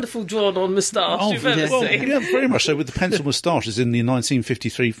most wonderful drawn-on moustache you've ever seen. Yeah, very much so, with the pencil moustaches in the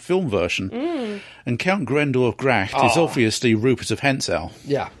 1953 film version. And Count Grendel of Gracht is obviously Rupert of Hentzau.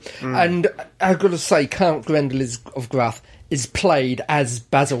 Yeah. And I've got to say, Count Grendel of Gracht is played as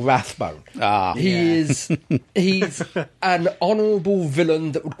Basil Rathbone. He's an honourable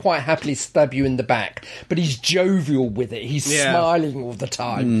villain that would quite happily stab you in the back, but he's jovial with it. He's smiling all the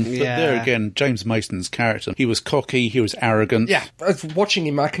time. But there again, James Mason's character, he was cocky, he was arrogant. Yeah, as watching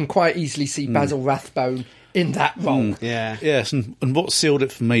him, I can quite easily see Basil Rathbone in that role. Yes, and what sealed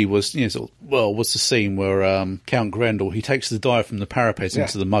it for me was, was the scene where Count Grendel, he takes the dive from the parapet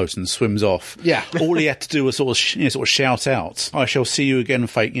into the moat and swims off. Yeah. All he had to do was sort of shout out, "I shall see you again,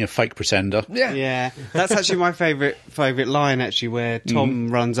 fake pretender." Yeah. That's actually my favourite line, actually, where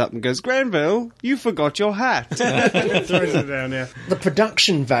Tom runs up and goes, "Grenville, you forgot your hat." Throws it down, The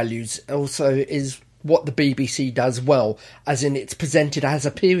production values also is what the BBC does well, as in it's presented as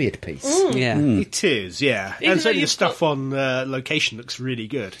a period piece. It is, Even and though certainly the stuff on location looks really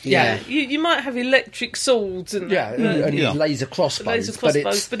good. You might have electric swords and laser crossbows, but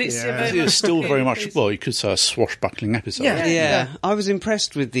it's It's still very much, you could say a swashbuckling episode. I was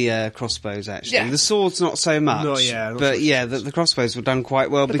impressed with the crossbows, actually. Yeah. The swords, not so much. The crossbows were done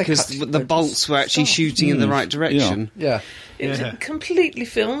quite well because the bolts were actually shooting in the right direction. It was completely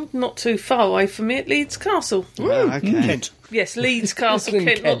filmed, not too far away from me, at Leeds Castle. Kent. Yes, Leeds Castle,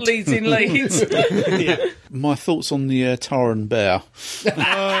 Kent, not Leeds in Leeds. My thoughts on the Taran bear.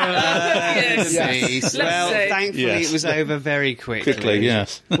 Yes. Thankfully it was over very quickly.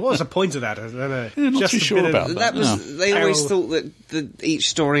 Yes. What was the point of that? I don't know. Not too sure about that. They always thought that each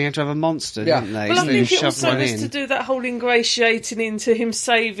story had to have a monster, didn't they? Well, I think it shoved also one was in. to do that whole ingratiating into him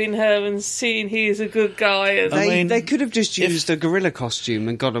saving her and seeing he is a good guy. And They could have just used a gorilla costume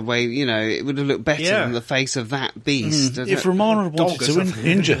and got away, it would have looked better than the face of that beast. If Romana wanted to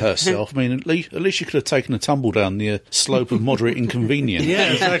injure herself, I mean, at least she could have taken a tumble down the slope of moderate inconvenience.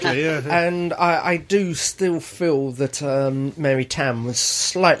 Exactly, And I do still feel that Mary Tam was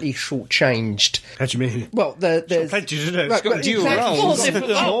slightly shortchanged. How do you mean? Well, there's plenty to do. Right, She's got dual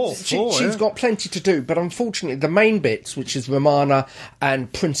roles. She's got plenty to do, but unfortunately, the main bits, which is Romana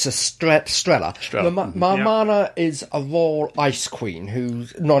and Princess Strella. Romana is a royal ice queen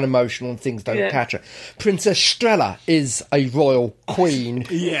who's non-emotional and things don't catch her. Princess Strella is a royal queen,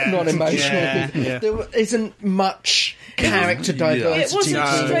 non-emotional. There isn't much character diversity. It wasn't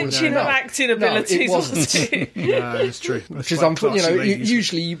stretching of acting abilities, was it? No, it's true. Which is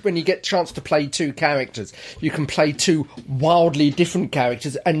usually when you get a chance to play two characters, you can play two wildly different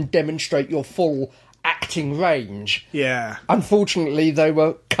characters and demonstrate your full acting range. Yeah. Unfortunately, they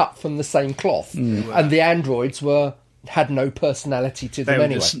were cut from the same cloth, and the androids had no personality to them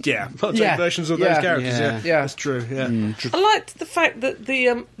anyway. Versions of those characters. Yeah, that's true. Yeah. I liked the fact that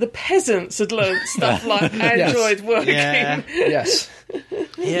the peasants had learned stuff like android working. Yes.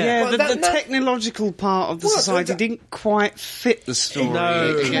 Yeah, Well, the technological part of the society didn't quite fit the story.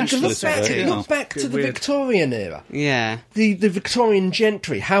 No. Look back to the Victorian era. Yeah. The Victorian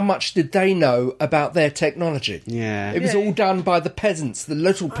gentry, how much did they know about their technology? Yeah. It was all done by the peasants, the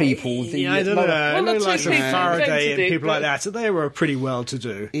little people. I don't know. Well, I know, like Faraday and invented it, people like that, so they were pretty well to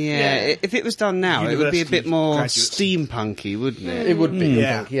do. Yeah, if it was done now, it would be a bit more graduates. steampunky, wouldn't it? It would be,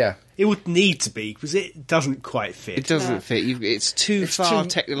 Yeah. I think, yeah. It would need to be, because it doesn't quite fit. It doesn't fit. It's too far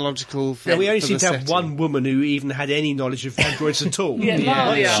technological for We only for seem the to have setting. one woman who even had any knowledge of androids at all.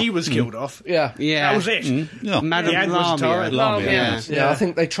 Lamia. She was killed off. Yeah. Yeah. That was it. Madame The androids Lamia. Taran. Lamia. Yeah, I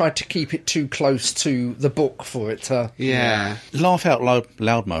think they tried to keep it too close to the book for it to... Yeah. Laugh out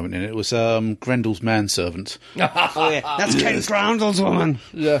loud moment in it was Grendel's manservant. That's Ken Groundle's woman.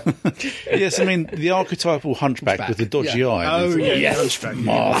 Yeah. Yes, I mean, the archetypal hunchback with the dodgy eye. Oh, yeah. Yes.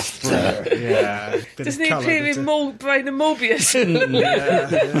 Master. Yeah. Doesn't he appear in Brain and Morbius?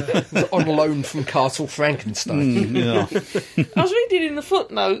 On loan from Castle Frankenstein. Yeah. I was reading in the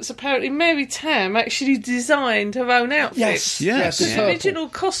footnotes, apparently Mary Tam actually designed her own outfit. Yes. Yes. the The purple. original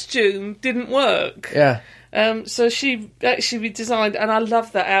costume didn't work. Yeah. So she actually redesigned, and I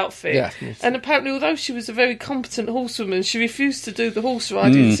love that outfit. Yeah. And apparently, although she was a very competent horsewoman, she refused to do the horse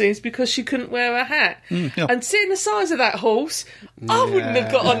riding scenes because she couldn't wear a hat. Yeah. And seeing the size of that horse, I wouldn't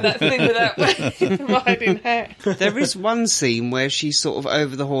have got on that thing without wearing a riding hat. There is one scene where she's sort of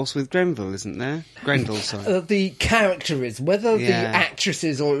over the horse with Grenville, isn't there? Grendel, sorry. The character is, whether the actress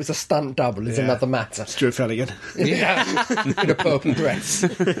is or it was a stunt double is another matter. Stuart Felligan. In a purple dress.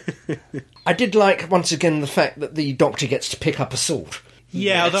 I did like, once again, the fact that the Doctor gets to pick up a sword.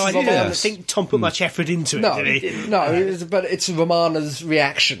 Yeah, although I don't think Tom put much effort into it, No, did he? but it's Romana's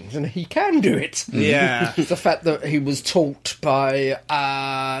reaction, and he can do it. Yeah. The fact that he was taught by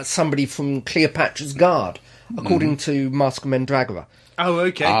somebody from Cleopatra's Guard, according to Mask Mandragora, Oh,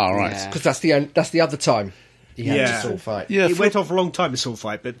 okay. Right. because that's the other time he had to sword fight. Yeah, It went off a long time, the sword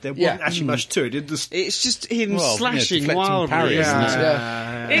fight, but there wasn't actually much to it. It's just him Well, slashing deflecting wildly. parries, isn't isn't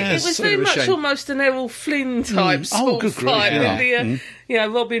it? It was sort very of a much shame. almost an Errol Flynn type sword good grief, fight yeah. with the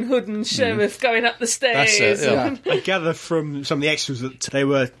Robin Hood and Sheriff going up the stairs. That's it, yeah. I gather from some of the extras that they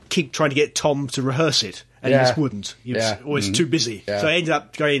were keep trying to get Tom to rehearse it, and he just wouldn't. He was always too busy. Yeah. So I ended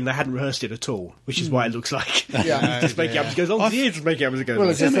up going, they hadn't rehearsed it at all, which is why it looks like. Just making up as it goes on. He is just making up as it goes Well,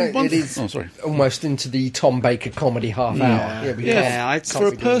 on. it's just, it is almost into the Tom Baker comedy half hour.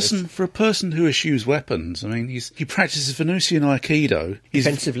 For a person who eschews weapons, I mean, he practices Venusian Aikido.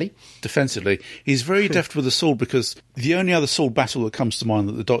 Defensively, he's very deft with the sword, because the only other sword battle that comes to mind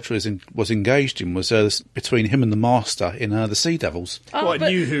that the Doctor was engaged in was between him and the Master in the Sea Devils. I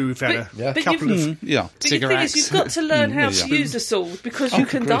knew who've had a couple of... But the thing is, you've got to learn how to use a sword, because you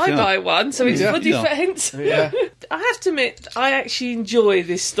can die by one, so it's for defence. I have to admit, I actually enjoy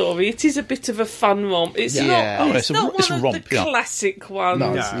this story. It is a bit of a fun romp. It's not it's one a of romp, the classic ones.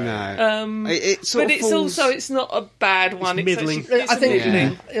 No. It's not a bad one. It's middling. I think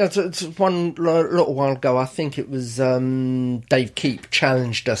middling. it's one little while ago, I think it was Dave Keep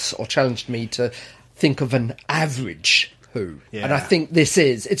challenged me to think of an average Who. Yeah. And I think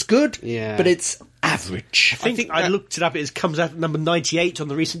it's good, but it's average. I think I looked it up. It comes out at number 98 on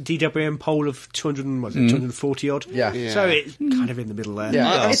the recent DWM poll of 240 odd. Yeah. So it's kind of in the middle there.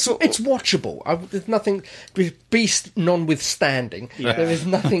 Yeah, it's watchable. There's nothing, Beast notwithstanding, there is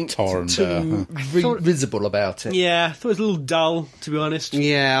nothing too visible about it. Yeah, I thought it was a little dull, to be honest.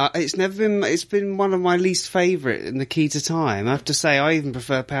 Yeah, it's been one of my least favourite in The Key to Time. I have to say, I even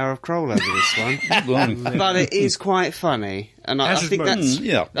prefer Power of Kroll over this one. But it is quite funny. And I think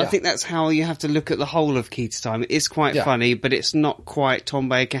that's how you have to look at the whole of Key to Time. It is quite funny, but it's not quite Tom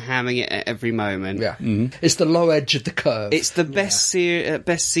Baker hamming it at every moment. Yeah, it's the low edge of the curve. It's the best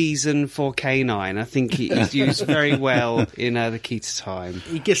season for K9. I think he's used very well in The Key to Time.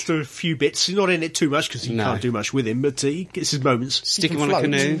 He gets through a few bits. He's not in it too much because you can't do much with him, but he gets his moments. Stick him on a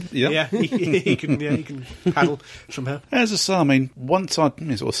canoe. Yeah, he can paddle somehow. As I say, I mean, once I sort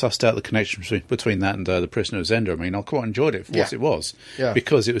of sussed out the connection between that and The Prisoner of Zenda, I mean, I quite enjoyed it for what it was,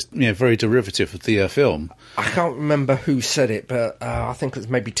 because it was very derivative of the film. I can't remember who said it, but I think it was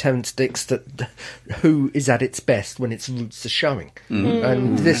maybe Terence Dix, that Who is at its best when its roots are showing.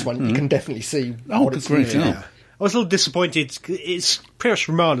 And this one, you can definitely see what it's doing. I was a little disappointed. It's pretty much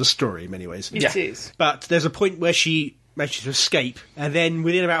Romana's story in many ways. It is. But there's a point where she manages to escape, and then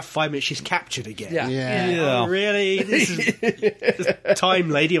within about 5 minutes she's captured again. Yeah. Oh, really? This is the Time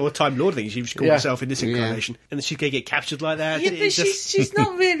Lady, or Time Lord, I think she called herself in this incarnation. And then she's going to get captured like that. Yeah, but she's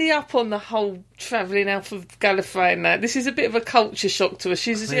not really up on the whole travelling out of Gallifrey and that. This is a bit of a culture shock to her.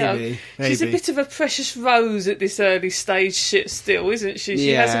 She's she's a bit of a precious rose at this early stage still, isn't she? She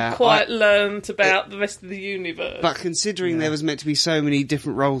hasn't quite learned about the rest of the universe. But considering there was meant to be so many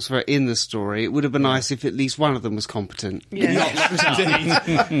different roles for her in the story, it would have been nice if at least one of them was competent. Yeah.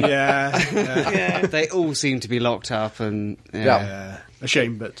 They all seem to be locked up, and a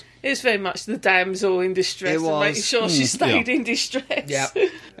shame, but it's very much the damsel in distress and making sure she stayed in distress. Yeah.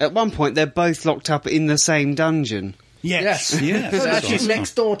 At one point, they're both locked up in the same dungeon. yes. Actually,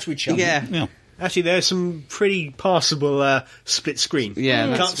 next door to each other. Yeah. Actually, there's some pretty passable split screen. Yeah,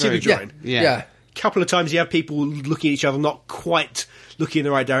 you can't see the drawing. Yeah. Couple of times you have people looking at each other, not quite looking in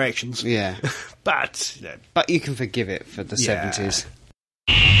the right directions. Yeah. But you can forgive it for the 70s.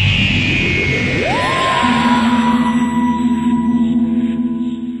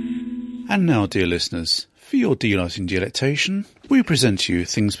 And now, dear listeners, for your delight in delectation, we present to you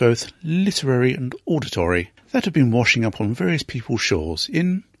things both literary and auditory that have been washing up on various people's shores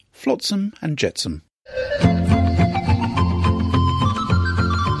in Flotsam and Jetsam.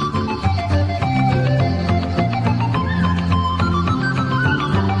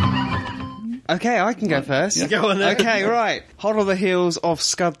 Okay, I can go first. Yeah. Go on then. Okay, right. Hot on the heels of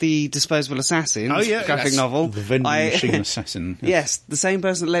Scud the Disposable Assassin, graphic novel. The vending machine assassin. Yes, the same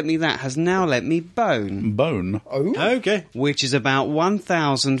person that lent me that has now lent me Bone. Bone? Oh. okay. Which is about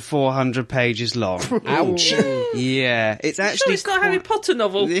 1,400 pages long. Ouch. Yeah, it's actually... it's not a Harry Potter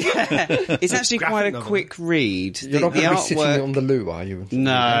novel. Yeah, it's actually quite a novel. quick read. You're not going to be sitting on the loo, are you?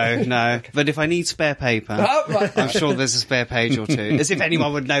 No. But if I need spare paper, I'm sure there's a spare page or two. As if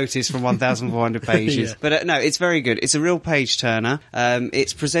anyone would notice from 1,400 pages. But no, it's very good. It's a real page turner.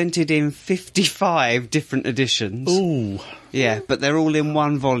 It's presented in 55 different editions. Ooh. Yeah, but they're all in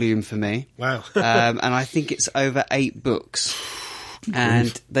one volume for me. Wow. And I think it's over 8 books.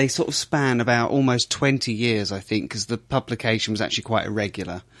 And they sort of span about almost 20 years, I think, because the publication was actually quite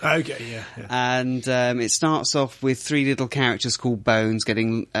irregular. Okay, yeah. And it starts off with 3 little characters called Bones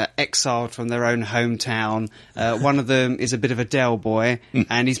getting exiled from their own hometown. One of them is a bit of a Del boy,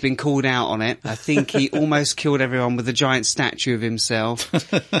 and he's been called out on it. I think he almost killed everyone with a giant statue of himself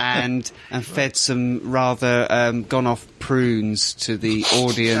and fed some rather gone-off prunes to the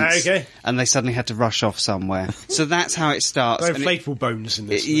audience. Okay. And they suddenly had to rush off somewhere. So that's how it starts. Very faithful Bones in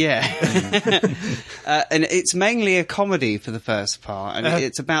this. And it's mainly a comedy for the first part, and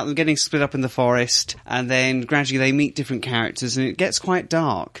it's about them getting split up in the forest, and then gradually they meet different characters, and it gets quite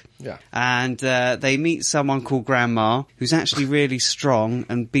dark. Yeah. And they meet someone called Grandma, who's actually really strong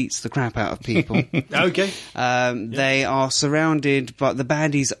and beats the crap out of people. Okay. They are surrounded, but the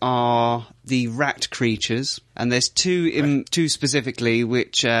baddies are the rat creatures, and there's two specifically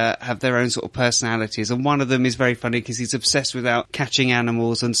which have their own sort of personalities, and one of them is very funny because he's obsessed with catching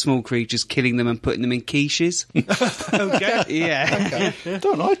animals and small creatures, killing them and putting them in quiches. Okay. Yeah. Okay.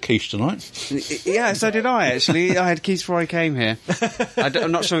 Don't like quiche tonight. Yeah, so did I, actually. I had quiche before I came here.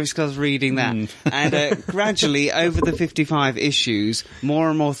 I'm not sure if it's because I was reading that. And gradually, over the 55 issues, more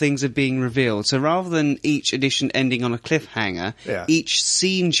and more things are being revealed. So rather than each edition ending on a cliffhanger, each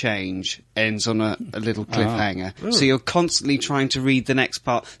scene change ends on a little cliffhanger. So you're constantly trying to read the next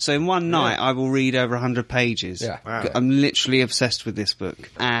part. So in one night, I will read over 100 pages. Yeah. Wow. I'm literally obsessed with this book.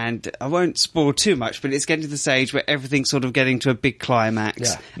 And I won't spoil too much, but it's getting to the stage where everything's sort of getting to a big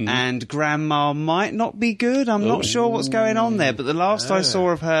climax. Yeah. And Grandma might not be good. I'm not sure what's going on there. But the last I saw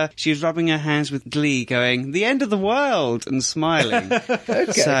of her, she was rubbing her hands with glee, going, "The end of the world," and smiling.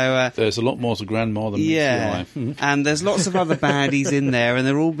 Okay. So there's a lot more to Grandma than meets the eye. and there's lots of other baddies in there, and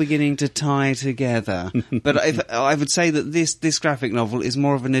they're all beginning to tie together. But I would say that this graphic novel is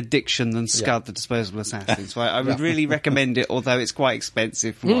more of an addiction than Scud the Disposable Assassin. So I would really recommend it, although it's quite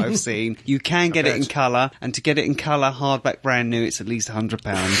expensive from what I've seen. You can get it in colour, and to get it in colour, hardback brand new, it's at least £100.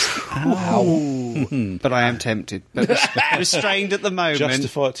 Wow. But I am tempted. But restrained at the moment.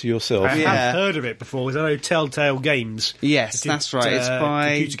 Justify it to yourself. I have heard of it before, because I know Telltale Games. Yes, that's right. It's by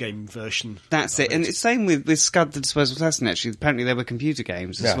computer game version. That's it. And it's same with Scud the Disposable Assassin, actually. Apparently there were computer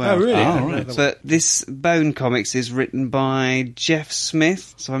games as well. Oh, really? Right. But this Bone Comics is written by Jeff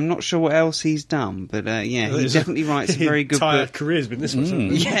Smith, so I'm not sure what else he's done. But he definitely writes a very good entire book. career's been this one.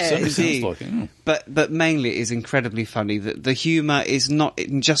 hasn't it? Yeah, Certainly indeed. sounds like it. But mainly it is incredibly funny. The humour is not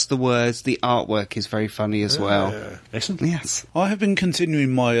in just the words, the artwork is very funny as well. Excellent. Yes. I have been continuing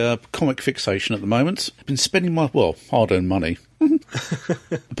continuing my comic fixation at the moment. I've been spending my, hard-earned money. A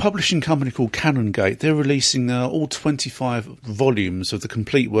publishing company called Canongate, they're releasing all 25 volumes of the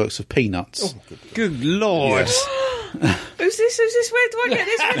complete works of Peanuts. Oh, good Lord. Yes. Who's this? Where do I get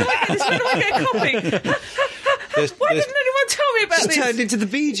this? Where do I get a copy? Why didn't anyone tell me about this? It's turned into the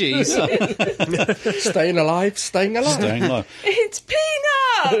Bee Gees. Staying alive. It's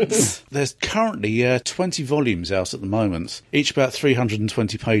Peanuts! There's currently 20 volumes out at the moment, each about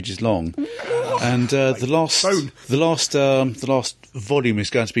 320 pages long. And the last volume is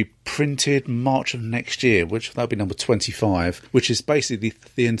going to be printed March of next year, which that'll be number 25, which is basically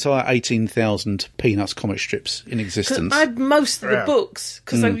the entire 18,000 Peanuts comic strips in existence. I had most of the books,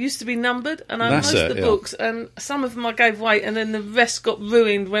 because they used to be numbered, and I had most of the books, and some of them I gave away, and then the rest got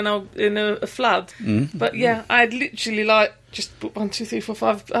ruined when I in a flood. But yeah, I had literally just book 1, 2, 3, 4,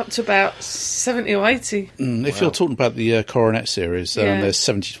 5 up to about 70 or 80. If you're talking about the Coronet series, there's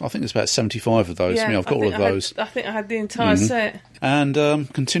 70. I think there's about 75 of those. Yeah, I've got all of those. I think I had the entire set. And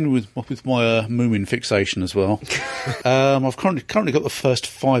continue with my Moomin fixation as well. I've currently got the first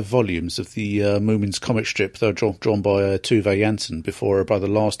 5 volumes of the Moomin's comic strip. They're drawn by Tove Jansson before her brother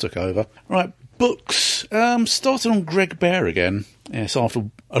Lars took over. Right, books. Started on Greg Bear again. Yes, after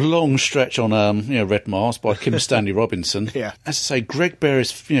a long stretch on Red Mars by Kim Stanley Robinson. Yeah. As I say, Greg Bear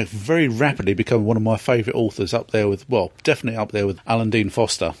is very rapidly becoming one of my favourite authors, definitely up there with Alan Dean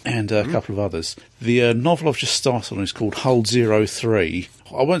Foster and a couple of others. The novel I've just started on is called Hull 03.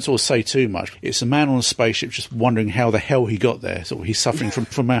 I won't sort of say too much. It's a man on a spaceship just wondering how the hell he got there. He's suffering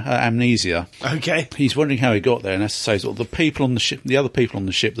from amnesia. Okay. He's wondering how he got there, and as I say, the people on the ship, the other people on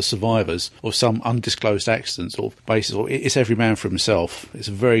the ship, the survivors of some undisclosed accident, it's every man for himself. It's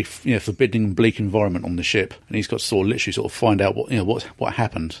a very forbidding and bleak environment on the ship, and he's got to literally find out what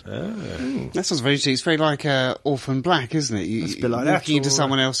happened. That sounds very interesting. It's very like Orphan Black, isn't it? It's a bit like that. Looking into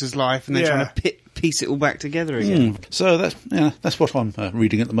someone else's life and then trying to piece it all back together again. So that's what I'm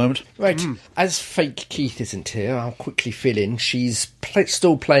reading at the moment. Right. As fake Keith isn't here, I'll quickly fill in. She's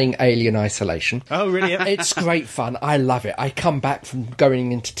still playing Alien Isolation. Oh, really? It's great fun. I love it. I come back from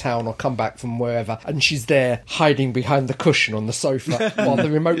going into town or come back from wherever, and she's there hiding behind the cushion on the sofa while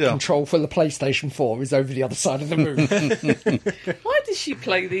the remote control for the PlayStation 4 is over the other side of the room. Why does she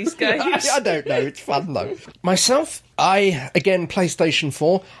play these games? I don't know. It's fun, though. Myself, PlayStation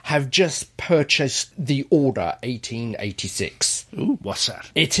 4, have just purchased The Order 1886. Ooh, what's that?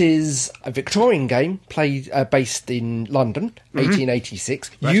 It is a Victorian game based in London,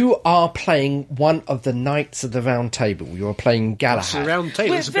 1886. Right. You are playing one of the Knights of the Round Table. You are playing Galahad. What's the Round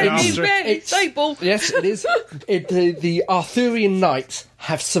Table? It's very table. Yes, it is. The Arthurian Knights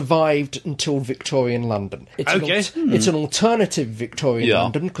have survived until Victorian London. It's an alternative Victorian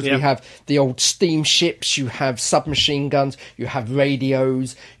London, because we have the old steamships, you have submachine guns, you have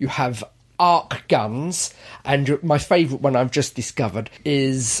radios, you have arc guns, and my favourite one I've just discovered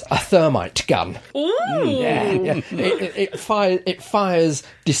is a thermite gun. Ooh! Yeah. It fires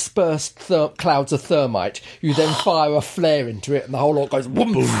dispersed clouds of thermite. You then fire a flare into it, and the whole lot goes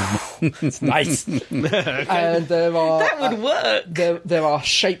boom, boom. It's nice. And that would work. There are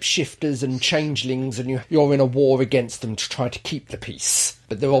shapeshifters and changelings, and you're in a war against them to try to keep the peace.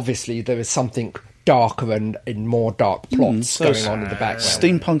 But there is something darker and in more dark plots going on in the background.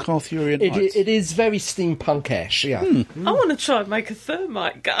 Steampunk Arthurian Knights. It is very steampunk-ish, yeah. I want to try and make a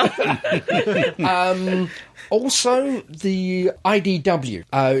thermite gun. Also, the IDW.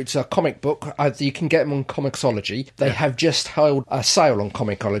 It's a comic book. You can get them on Comixology. They have just held a sale on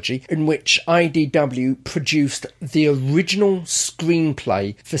Comixology in which IDW produced the original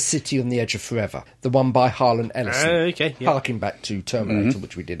screenplay for City on the Edge of Forever, the one by Harlan Ellison. Harking back to Terminator,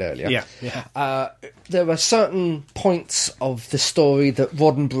 which we did earlier. There are certain points of the story that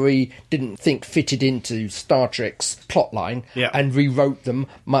Roddenberry didn't think fitted into Star Trek's plotline and rewrote them,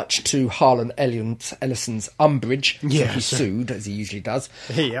 much to Harlan Ellison's umbrage. So he sued, as he usually does.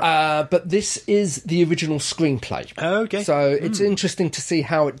 But this is the original screenplay. So it's interesting to see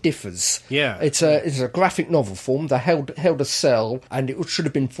how it differs. It's a graphic novel form. They held a sale, and it should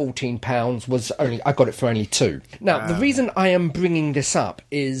have been £14. I got it for only £2. Now, the reason I am bringing this up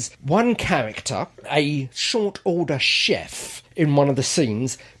is one character, a short order chef in one of the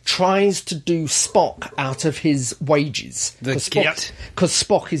scenes, tries to do Spock out of his wages. Because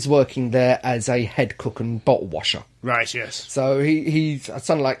Spock is working there as a head cook and bottle washer. Right, yes. So he's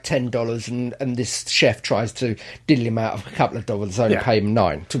something like $10, and this chef tries to diddle him out of a couple of dollars, only pay him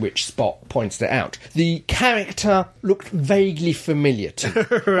 $9, to which Spock points it out. The character looked vaguely familiar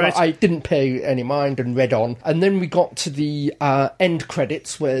to me. Right. I didn't pay any mind and read on. And then we got to the end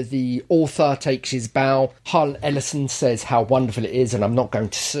credits where the author takes his bow. Harlan Ellison says how wonderful it is and I'm not going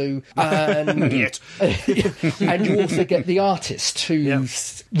to sue. And, Yet. And you also get the artist who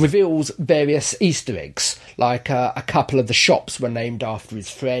reveals various Easter eggs, like a couple of the shops were named after his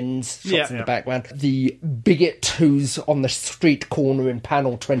friends. Shots in the background. The bigot who's on the street corner in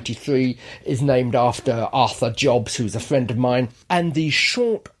panel 23 is named after Arthur Jobs, who's a friend of mine. And the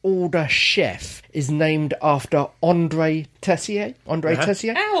short order chef is named after Andre Tessier. Andre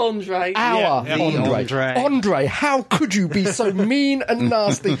Tessier? Our Andre. Andre. Andre, how could you be so mean and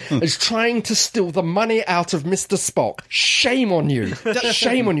nasty as trying to steal the money out of Mr. Spock? Shame on you.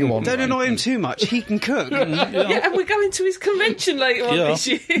 Shame on you, Andre. Don't annoy him too much. He can cook. And we're going to his convention later on this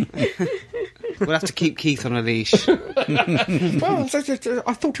year. We'll have to keep Keith on a leash. Well,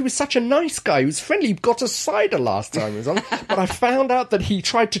 I thought he was such a nice guy. He was friendly. He got a cider last time he was on. But I found out that he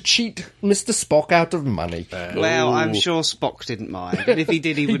tried to cheat Mr. Spock out of money. Well, I'm sure Spock didn't mind. And if he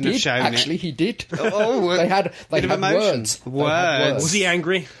did, he wouldn't have shown Actually, he did. Oh, they had words. Words. Was he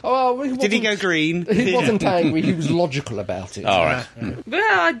angry? Oh, did he go green? He wasn't angry. He was logical about it. All right.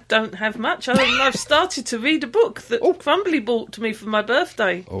 Well, I don't have much. I've started to read a book that Crumbly bought to me for my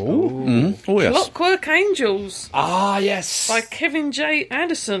birthday. Oh, yes. Clockwork Angels. Ah, yes. By Kevin J.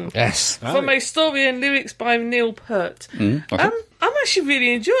 Anderson. Yes. From a story and lyrics by Neil Peart. Okay. I'm actually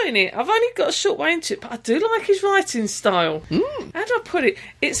really enjoying it. I've only got a short way into it, but I do like his writing style. How do I put it?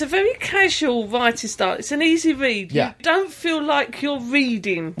 It's a very casual writing style. It's an easy read. Yeah. You don't feel like you're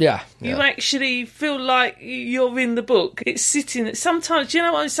reading. Yeah. You actually feel like you're in the book. It's sitting... Sometimes, you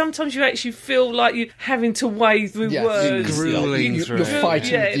know what? Sometimes you actually feel like you're having to wade through words. You're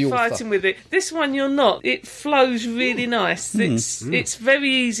fighting with the author. Fighting with it. This one, you're not. It flows really nice. It's very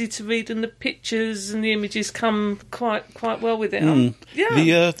easy to read, and the pictures and the images come quite well with it.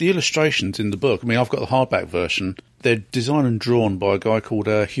 The illustrations in the book, I mean, I've got the hardback version. They're designed and drawn by a guy called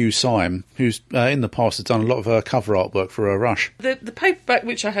Hugh Syme, who's in the past has done a lot of cover artwork for Rush. The paperback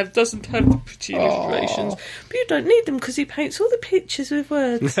which I have doesn't have the pretty illustrations, but you don't need them because he paints all the pictures with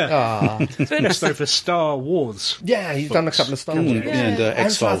words. Best known for Star Wars. Yeah, he's done a couple of Star Wars. And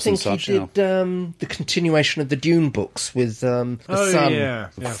X-Files and such. He did the continuation of the Dune books with the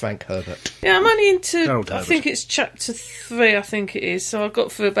son of Frank Herbert. Yeah, I'm only into... I think it's chapter 3, I think it is. So I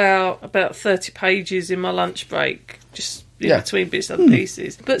got through about 30 pages in my lunch break. Just in between bits and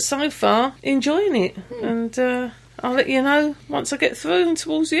pieces. But so far, enjoying it. And I'll let you know once I get through and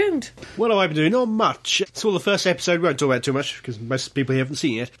towards the end. What have I been doing? Not much. Saw the first episode. We won't talk about it too much because most people here haven't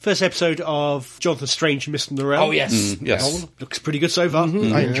seen it yet. First episode of Jonathan Strange and Mr. Norrell. Oh, yes. Yes. Looks pretty good so far. I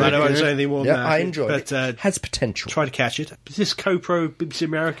enjoyed it. I don't want to say anything more than that. I enjoyed it. Has potential. Try to catch it. Is this co-pro BBC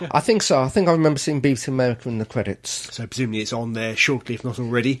America? I think so. I think I remember seeing BBC America in the credits. So presumably it's on there shortly, if not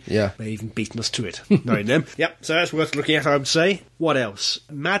already. Yeah. They've even beaten us to it, knowing them. Yep, so that's worth looking at, I would say. What else?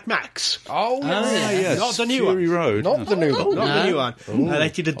 Mad Max. Oh, yes. Not the new Fury one. Road. Not the new one. Not the new one. They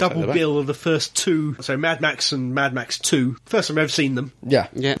did a double bill of the first two. So Mad Max and Mad Max 2. First time I've ever seen them. Yeah.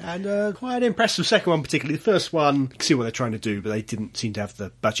 And quite impressed with the second one particularly. The first one, you can see what they're trying to do, but they didn't seem to have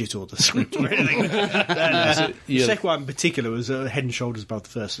the budget or the script or anything. The second one in particular was head and shoulders above the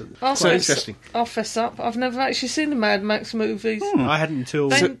first. So interesting. I'll fess up. I've never actually seen the Mad Max movies. I hadn't until...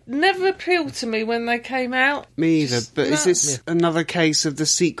 They never appealed to me when they came out. Me either, but is this another case of the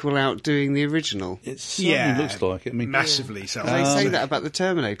sequel outdoing the original? It certainly looks like it. I mean, massively so. They say that about the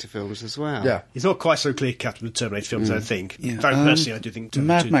Terminator films as well. Yeah. It's not quite so clear-cut with the Terminator films, I think. Yeah. Personally, I do think...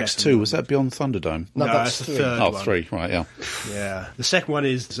 Mad Max 2, was that Beyond Thunderdome? No, that's the third one. 3, right, yeah. Yeah. The second one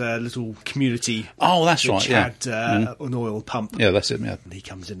is a little community... Oh, that's right, yeah. Which had an oil pump. Yeah, that's it, yeah. And he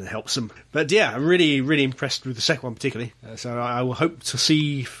comes in and helps them. But yeah, I'm really, really impressed with the second one particularly. So I will hope to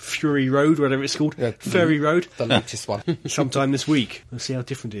see Fury Road, whatever it's called. Yeah. Furry Road. The latest one. Sometime this week. We'll see how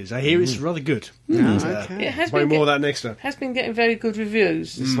different it is. I hear it's rather good. Okay. It has been been more of that next time. Has been getting very good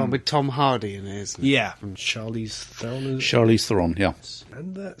reviews. This one with Tom Hardy in it, isn't it? Yeah, from Charlize Theron. Charlize Theron, yeah.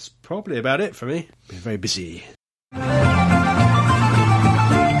 And that's probably about it for me. Been very busy.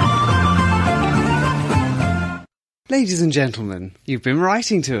 Ladies and gentlemen, you've been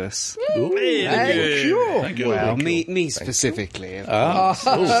writing to us. Thank you. Well, me specifically.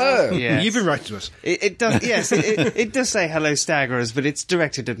 Yeah. You've been writing to us. It does. Yes, it does say hello, Staggerers, but it's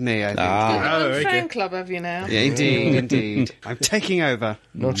directed at me. I think. Your fan club, have you now? Yeah, indeed. I'm taking over.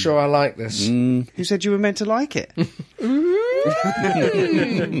 Not sure I like this. Who said you were meant to like it?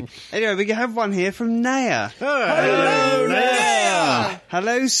 Anyway, we have one here from Naya. Hello, Naya.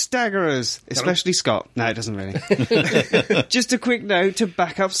 Hello, Staggerers. Especially Scott. No, it doesn't really. Just a quick note to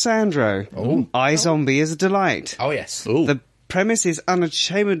back up Sandro. iZombie is a delight. Oh, yes. The premise is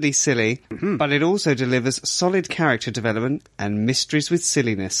unashamedly silly, but it also delivers solid character development and mysteries with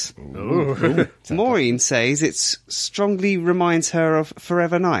silliness. Maureen says it strongly reminds her of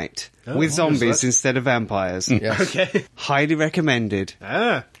Forever Night, with zombies instead of vampires. Yes. Okay. Highly recommended.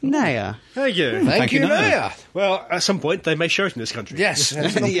 Naya. Thank you. Thank you, Naya. Well, at some point, they may show it in this country. Yes.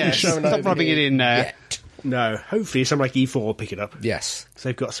 Yes. Stop rubbing it in there. Yet. No, hopefully something like E4 will pick it up. Yes. So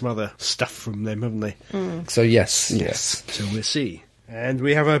they've got some other stuff from them, haven't they? So, yes. So we'll see. And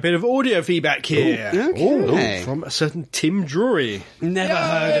we have a bit of audio feedback here. Okay. From a certain Tim Drury. Never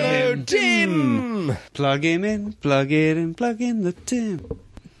heard of him. Tim! Plug him in, plug it in, plug in the Tim.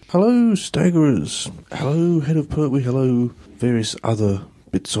 Hello, Staggerers. Hello, Head of Pertwee. Hello, various other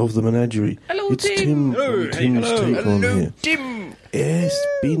bits of the menagerie. Hello, it's Tim. Tim from Tim's Take On here. Tim! It's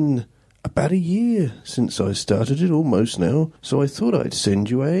been about a year since I started it, almost now, so I thought I'd send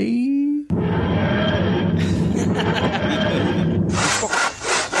you a...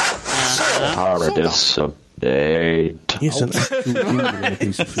 Paradise update. Yes, an actual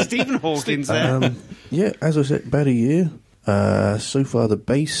piece of food. Stephen Hawkins there. Yeah, as I said, about a year. So far the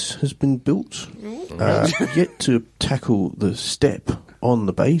base has been built. Yet to tackle the step on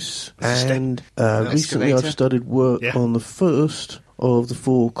the base. And recently I've started work on the first of the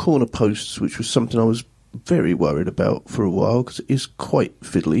 4 corner posts, which was something I was very worried about for a while because it is quite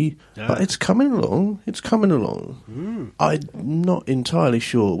fiddly, but it's coming along. I'm not entirely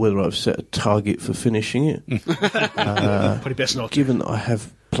sure whether I've set a target for finishing it. Probably best not. Given that I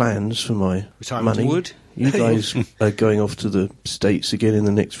have plans for my Retirement money. Wood? You guys are going off to the States again in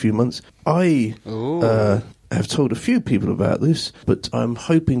the next few months. I have told a few people about this, but I'm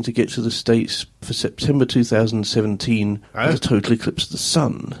hoping to get to the States for September 2017 with a total eclipse of the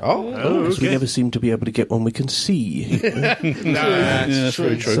sun. Because we never seem to be able to get one we can see. That's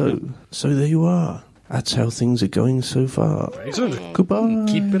very true. So there you are. That's how things are going so far. Excellent. Goodbye.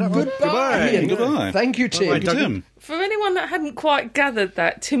 Keep it up. Goodbye. Goodbye. Thank you, Tim. Tim. For anyone that hadn't quite gathered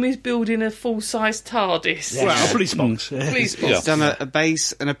that, Tim is building a full-size TARDIS. Well, police box. Please, He's done a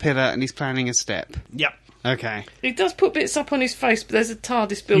base and a pillar, and he's planning a step. Yep. Okay. He does put bits up on his face, but there's a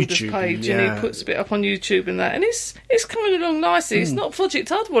TARDIS builders YouTube, page, yeah. and he puts a bit up on YouTube and that, and it's coming along nicely. It's not a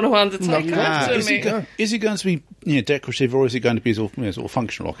project I'd want to undertake. Is it going to be decorative, or is it going to be sort of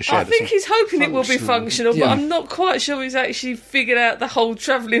functional, like a shed? I think he's hoping it will be functional, but I'm not quite sure he's actually figured out the whole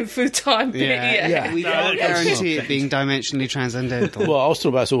travelling through time bit yet. We can't guarantee it being dimensionally transcendental. Well, I was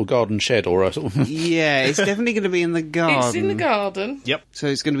talking about a sort of garden shed or a sort of... Yeah, it's definitely going to be in the garden. It's in the garden. Yep. So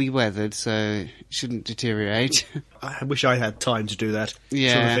it's going to be weathered, so it shouldn't deteriorate. I wish I had time to do that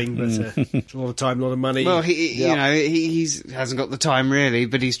Yeah. sort of thing, but it's a lot of time, a lot of money. Well, he hasn't got the time really,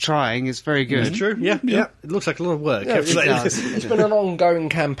 but he's trying. It's very good. It's true. Yeah. It looks like a lot of work. It does. It's been an ongoing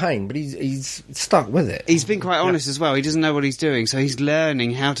campaign, but he's stuck with it. He's been quite honest as well. He doesn't know what he's doing, so he's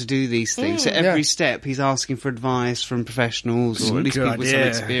learning how to do these things. So every step, he's asking for advice from professionals or at least people with some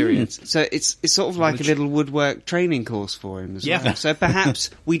experience. So it's sort of like a little woodwork training course for him as well. So perhaps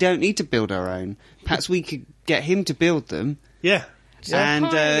we don't need to build our own. Perhaps we could get him to build them. Yeah.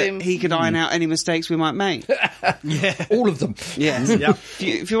 And he could iron out any mistakes we might make. All of them. Yes.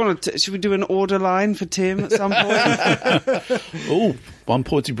 If you want to, should we do an order line for Tim at some point? Oh, one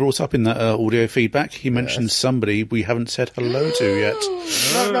point he brought up in that audio feedback, he mentioned somebody we haven't said hello to yet.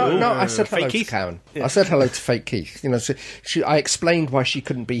 No, I said hello to Karen. I said hello to Fake Keith. I explained why she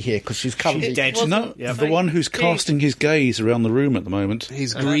couldn't be here, because she's currently... She's dead. No, the one who's casting his gaze around the room at the moment.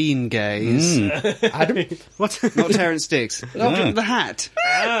 His green gaze. Adam? What? Not Terence Dix. The hat.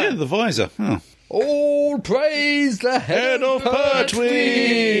 Yeah, the visor. Oh. All praise the head of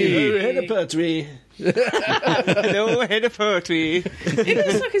Pertwee! Head of Pertwee. Hello, head of Pertwee. It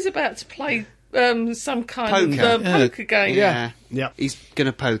looks like he's about to play some kind of poker game. Yeah. Yep. He's going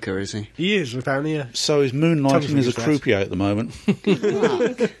to poker, is he? He is, apparently, yeah. So he's moonlighting as a croupier at the moment.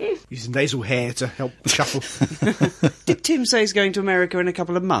 Using nasal hair to help shuffle. Did Tim say he's going to America in a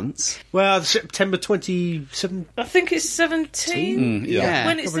couple of months? Well, September 27th. I think it's 17. Yeah.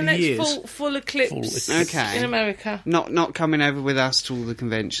 When it's the next full eclipse in America. Not coming over with us to all the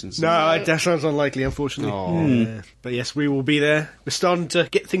conventions. No, that sounds unlikely, unfortunately. Oh. But yes, we will be there. We're starting to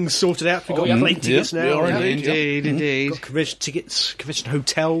get things sorted out. We've got plane tickets now. We are Indeed. Got convention tickets, convention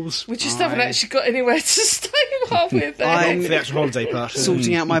hotels. We just haven't actually got anywhere to stay while we're there. I'm for the actual holiday part.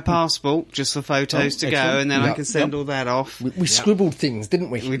 Sorting out my passport just for photos to go, and then I can send all that off. We scribbled things, didn't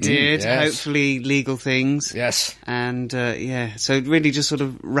we? We did, Yes. hopefully legal things. Yes. And, so really just sort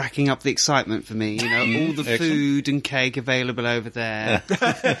of racking up the excitement for me, all the food and cake available over there,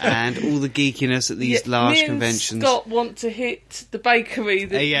 and all the geekiness at these large me and conventions. Scott want to hit the bakery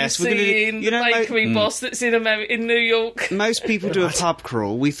that we're you gonna see in the bakery boss that's in New York. Most people do a pub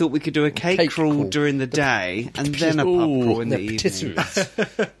crawl. We thought we could do a cake crawl during the day, and then a pub crawl in the evening.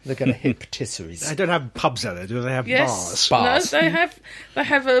 They're going to hit patisseries. They don't have pubs out there, do they? Have bars? No, they have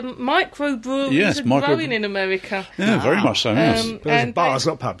a microbreweries growing in America. Yeah, very much so, yes. And bars,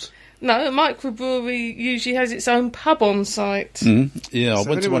 not pubs. No, a microbrewery usually has its own pub on site. Yeah, I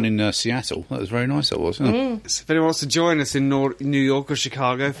went to one in Seattle. That was very nice, that was. Yeah. So if anyone wants to join us in New York or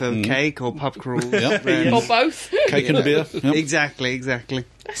Chicago for cake or pub crawl. Or both. Cake and beer. Yep. Exactly.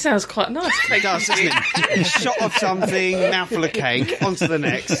 That sounds quite nice. It does, doesn't it? Shot of something, mouthful of cake, on to the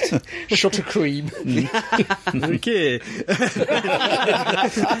next. Shot of cream. Okay.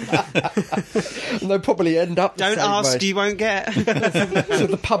 And they'll probably end up the Don't same ask, way. you won't get. So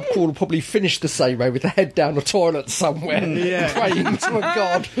the pub crawl will probably finish the same way, with the head down the toilet somewhere, praying to a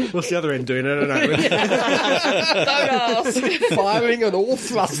god. What's the other end doing? I don't know. Don't ask. Firing on all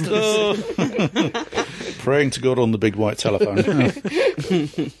thrusters. Praying to God on the big white telephone.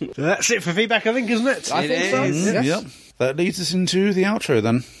 So that's it for feedback, I think, isn't it? I think so. Yes. Yep. That leads us into the outro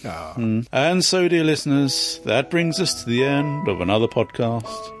then. And so, dear listeners, that brings us to the end of another podcast.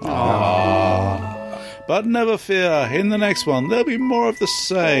 But never fear, in the next one there'll be more of the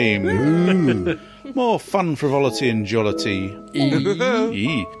same. More fun, frivolity and jollity.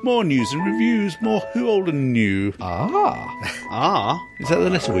 More news and reviews, more who old and new. Is that the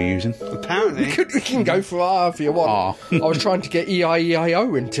letter we're using? Apparently. We can go for R if you want. I was trying to get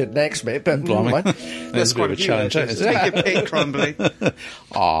E-I-E-I-O into the next bit, but never mind. That's quite a challenge. Take your pick, Crumbly.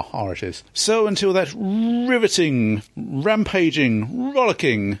 R it is. So until that riveting, rampaging,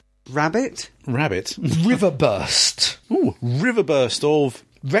 rollicking... Rabbit? Riverburst. Ooh, riverburst of...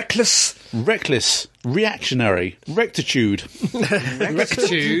 Reckless, reactionary, rectitude.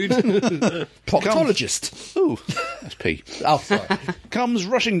 proctologist. Ooh, that's P. Oh, sorry. Comes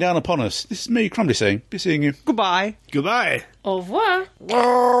rushing down upon us. This is me, Crumbly, saying, be seeing you. Goodbye. Au revoir.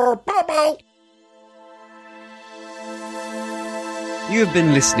 Bye-bye. You have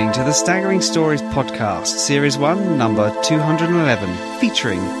been listening to the Staggering Stories podcast, Series 1, number 211,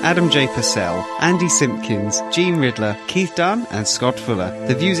 featuring Adam J. Purcell, Andy Simpkins, Gene Riddler, Keith Dunn, and Scott Fuller.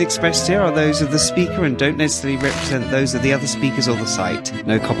 The views expressed here are those of the speaker and don't necessarily represent those of the other speakers or the site.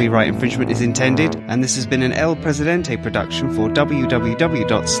 No copyright infringement is intended, and this has been an El Presidente production for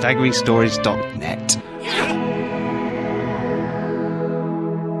www.staggeringstories.net.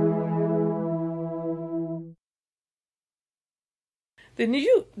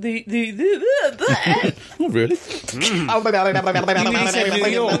 Oh, really?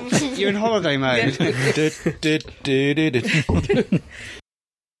 You're in holiday mode.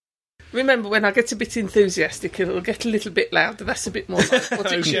 Remember, when I get a bit enthusiastic, it'll get a little bit louder. That's a bit more like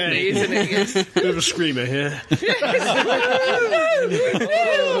what it should be, isn't it? Yes. Bit of a screamer here. Yes.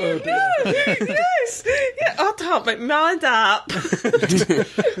 Yeah, I can't make my mind up.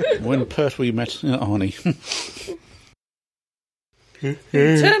 When Pert we met Arnie.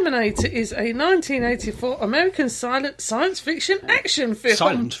 Terminator is a 1984 American science fiction action film.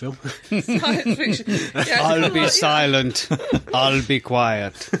 Silent film. Science fiction. Yeah, I'll be silent. I'll be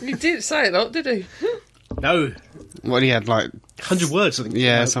quiet. He didn't say it, did he? No. What, he had, 100 words, I think.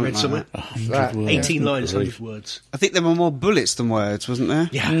 Yeah, I something read like somewhere. that. 18 lines, 100 words. I think there were more bullets than words, wasn't there?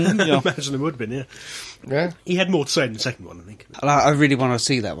 Yeah, I imagine there would have been, yeah. Yeah. He had more to say in the second one, I think. I really want to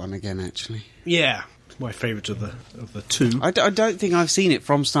see that one again, actually. Yeah. My favourite of the two. I don't think I've seen it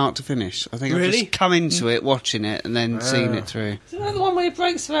from start to finish. I think I've just come into it, watching it, and then seen it through. Is that the one where he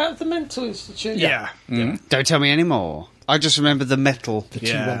breaks her out of the mental institute? Yeah. Don't tell me any more. I just remember the metal. The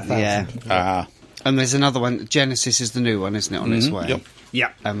T-1000. Yeah. And there's another one. Genesis is the new one, isn't it, on its way? Yep.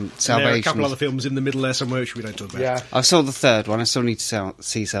 Yeah. Salvation. There are a couple other films in the middle there somewhere which we don't talk about. Yeah. I saw the third one. I still need to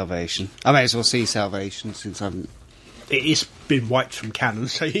see Salvation. I may as well see Salvation since I'm... It's been wiped from canon,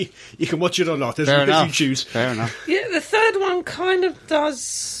 so you can watch it or not. There's Fair enough. you choose. Fair enough. Yeah, the third one kind of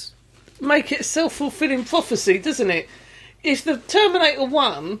does make it a self-fulfilling prophecy, doesn't it? If the Terminator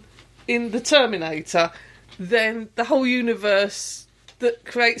won in the Terminator, then the whole universe that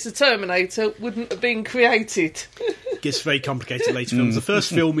creates a Terminator wouldn't have been created. Gets very complicated later films. The first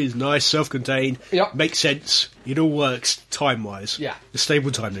film is nice, self-contained, makes sense. It all works time-wise. Yeah. The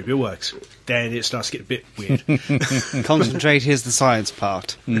stable time loop, it works. Then it starts to get a bit weird. Concentrate, here's the science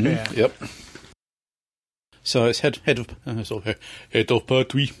part. Yeah. Yep. So it's head of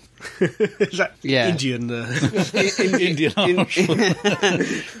part 3. Is that Indian?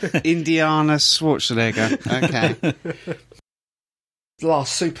 Indiana Schwarzenegger. Okay. The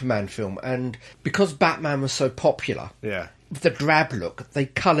last Superman film, and because Batman was so popular, with the drab look, they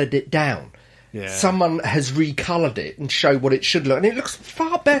coloured it down. Yeah. Someone has recoloured it and showed what it should look, and it looks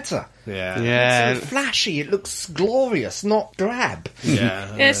far better. Yeah. It's so flashy, it looks glorious, not drab.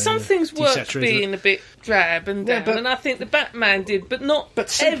 Yeah, some things worked being a bit drab and down, and I think the Batman did, but not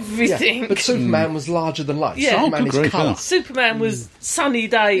everything. Yeah, but Superman was larger than life. Yeah. Superman is great, colour. Superman was sunny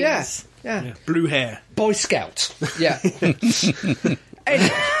days. Yes. Yeah. Blue hair. Boy Scout. Yeah.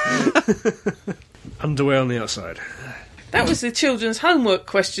 Anyway. Underwear on the outside. That was the children's homework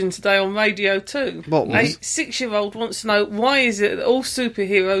question today on Radio 2. What was? A 6-year-old wants to know, why is it that all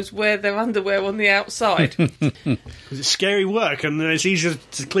superheroes wear their underwear on the outside? Because it's scary work and it's easier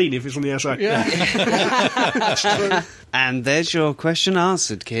to clean if it's on the outside. Yeah. That's true. And there's your question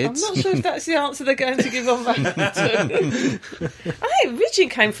answered, I'm kids. not sure if that's the answer they're going to give on that. I think origin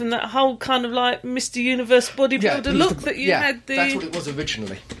came from that whole kind of like Mr. Universe bodybuilder look that you had. That's what it was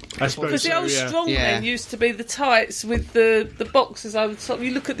originally. I suppose Because the old strongmen Yeah. used to be the tights with the boxes over the top.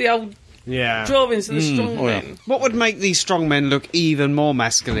 You look at the old Yeah. drawings of the strongmen. What would make these strong men look even more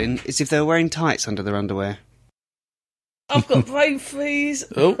masculine is if they were wearing tights under their underwear. I've got brain freeze.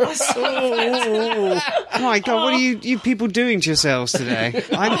 Oh. Oh my God, what are you people doing to yourselves today?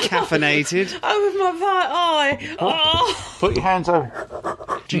 I'm caffeinated. Oh, with my right eye. Oh. Put your hands over.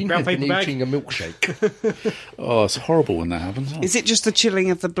 Gene Brown has been paper bag. eating a milkshake. Oh, it's horrible when that happens. Is it just the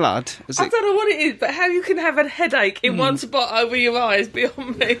chilling of the blood? I don't know what it is, but how you can have a headache in one spot over your eyes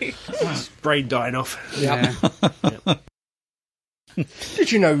beyond me. Brain dying off. Yeah.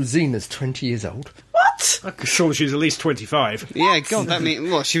 Did you know Xena's 20 years old? What? I'm sure she's at least 25. Yeah, God, that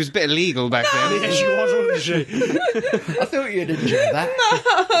means what? She was a bit illegal back then. Yeah, she was, wasn't she? I thought you'd enjoy that. No.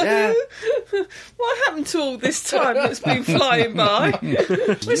 Yeah. What happened to all this time that's been flying by?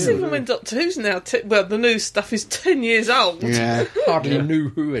 Especially when Doctor Who's now, the new stuff is 10 years old. Yeah. Hardly knew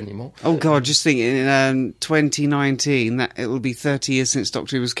who anymore. Oh God, just thinking in 2019 that it will be 30 years since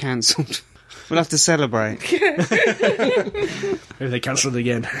Doctor Who was cancelled. We'll have to celebrate. Maybe they cancelled it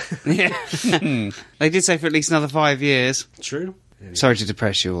again. Yeah. They did say for at least another 5 years. True. Sorry to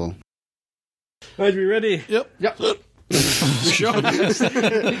depress you all. Right, we ready? Yep. The shock.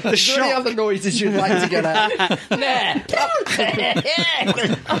 The shock. Any other noises you'd like to get out?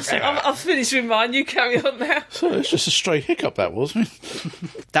 I've finished with mine, you carry on now. So it's just a stray hiccup, that was.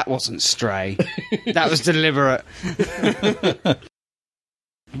 That wasn't stray. That was deliberate.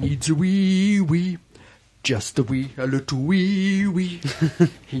 He needs a wee, just a wee, a little wee.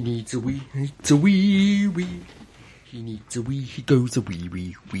 He needs a wee, it's a wee. He needs a wee, he goes a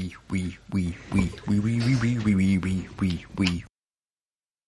wee.